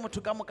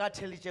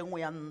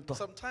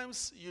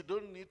 Sometimes you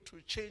don't need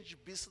to change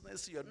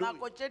business you are doing.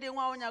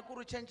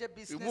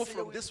 You move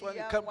from this one,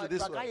 you come to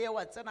this one.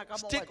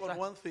 Stick on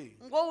one thing.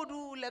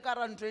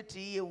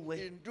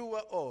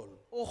 Endure all.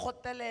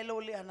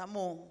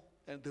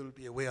 And there will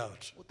be a way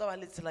out.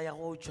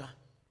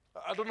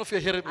 I don't know if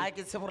you're hearing me.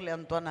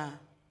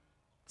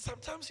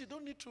 Sometimes you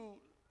don't need to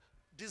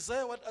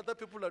desire what other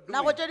people are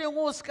doing.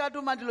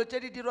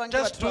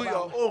 Just do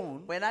your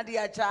own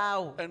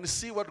and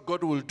see what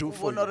God will do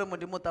for you.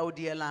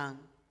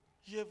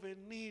 You have a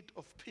need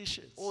of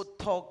patience.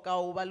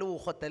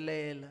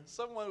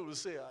 Someone will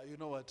say, you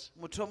know what?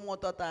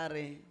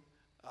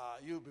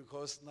 You,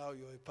 because now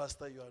you're a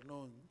pastor, you are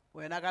known.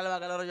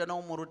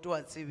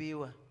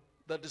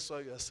 That is why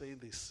you are saying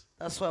this.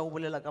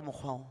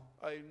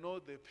 I know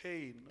the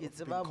pain of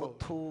being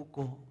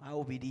called.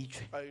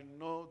 I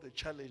know the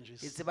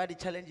challenges.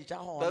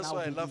 That's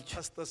why I love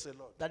pastors a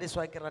lot.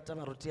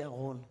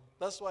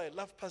 That's why I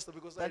love pastors,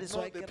 because I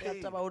know the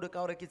pain.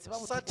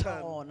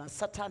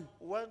 Satan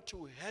wants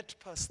to hurt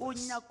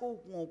pastors.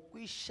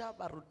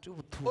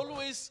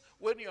 Always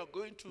when you are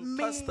going to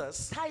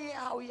pastors,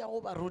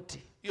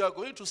 you are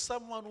going to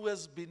someone who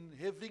has been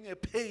having a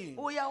pain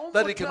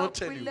that he cannot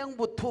tell you.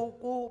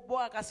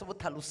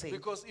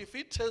 Because if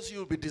he tells you,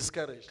 you'll be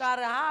discouraged. I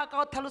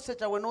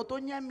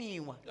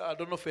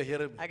don't know if you're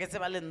hearing me.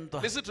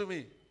 Listen to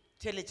me.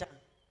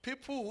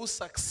 People who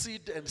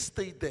succeed and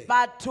stay there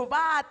are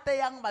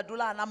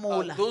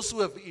those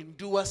who have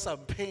endured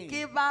some pain,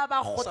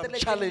 some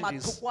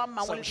challenges,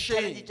 some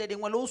shame,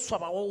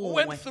 who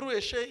went through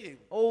a shame.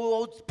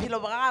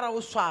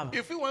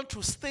 If you want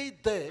to stay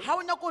there,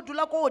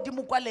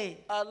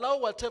 allow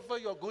whatever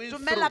you're going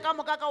through,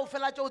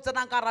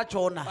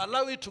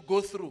 allow it to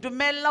go through,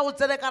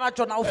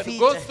 and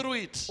go through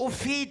it,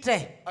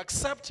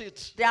 accept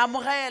it,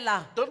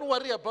 don't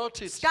worry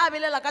about it,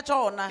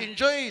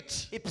 enjoy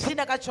it.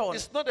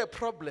 It's not a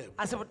problem.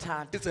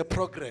 It's a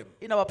program.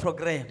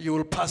 You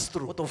will pass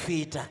through.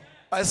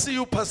 I see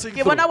you passing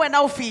through.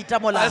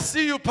 I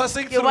see you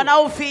passing through.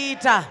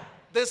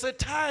 There's a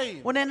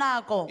time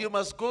you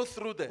must go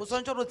through that.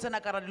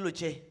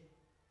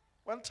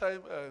 One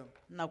time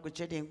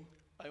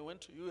I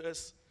went to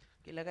US,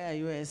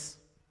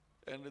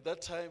 and at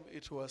that time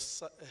it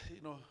was,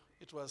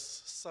 it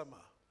was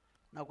summer.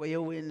 I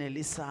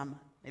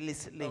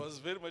was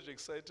very much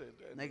excited.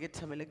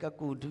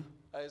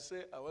 I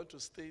say I want to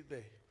stay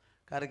there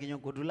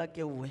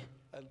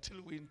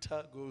until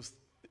winter goes.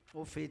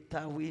 I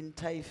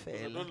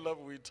don't love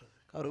winter.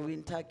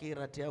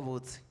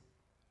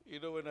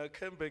 When I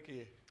came back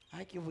here,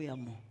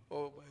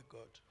 oh my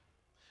God,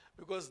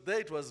 because there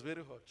it was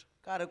very hot.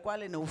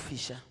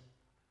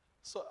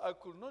 So I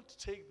could not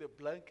take the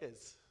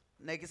blankets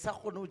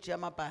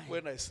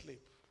when I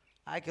sleep,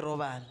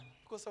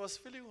 because I was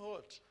feeling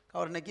hot.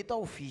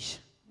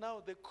 Now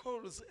the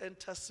cold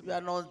enters me.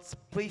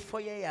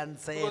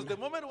 Because the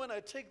moment when I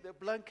take the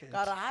blanket,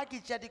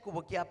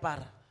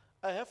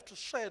 I have to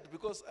sweat,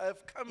 because I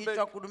have come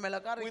back with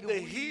the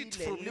heat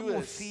from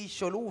US.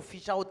 I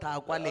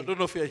don't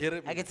know if you're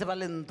hearing me.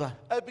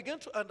 I began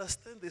to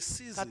understand the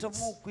seasons. That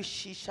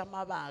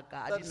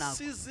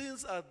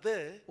seasons are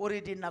there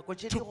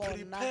to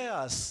prepare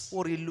us.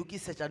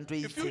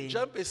 If you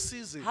jump a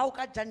season,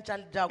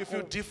 if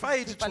you defy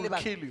it, it will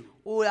kill you.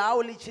 I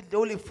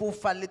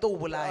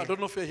don't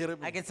know if you're hearing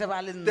me.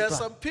 There are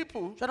some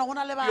people, you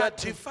are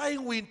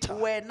defying winter,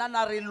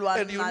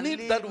 and you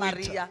need that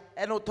winter,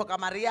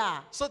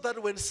 so that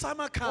when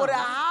summer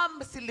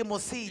comes,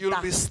 you'll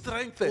be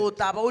strengthened.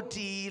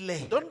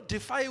 Don't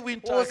defy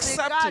winter,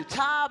 accept it.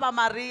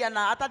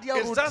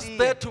 It's just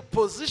there to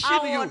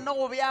position you and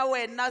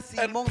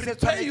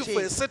prepare you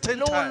for a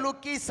certain time. I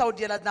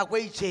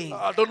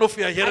don't know if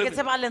you are hearing me.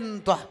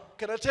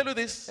 Can I tell you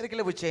this?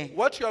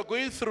 What you are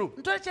going through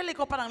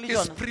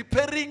is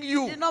preparing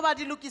you. Don't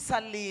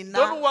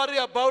worry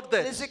about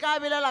that.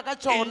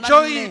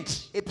 Enjoy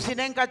it. Be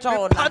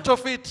part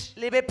of it.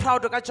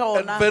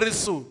 And very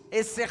soon,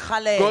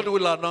 God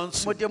will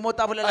announce you.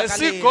 I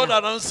see God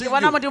announcing you.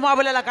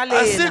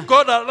 I see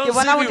God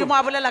announcing you.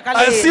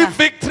 I see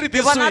victory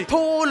this week.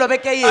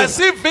 I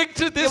see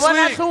victory this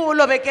week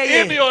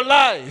in your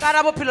life. I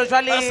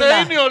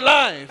say in your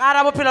life.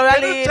 Can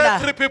you tell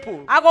 3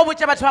 people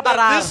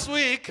that this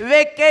week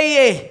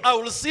I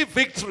will see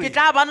victory?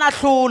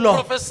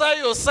 Prophesy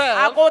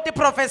yourself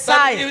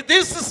that if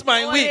this is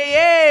my week,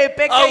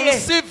 I will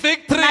see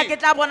victory.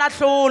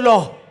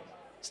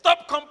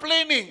 Stop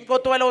complaining.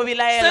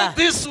 Say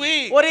this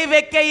week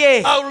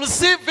I will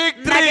see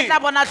victory.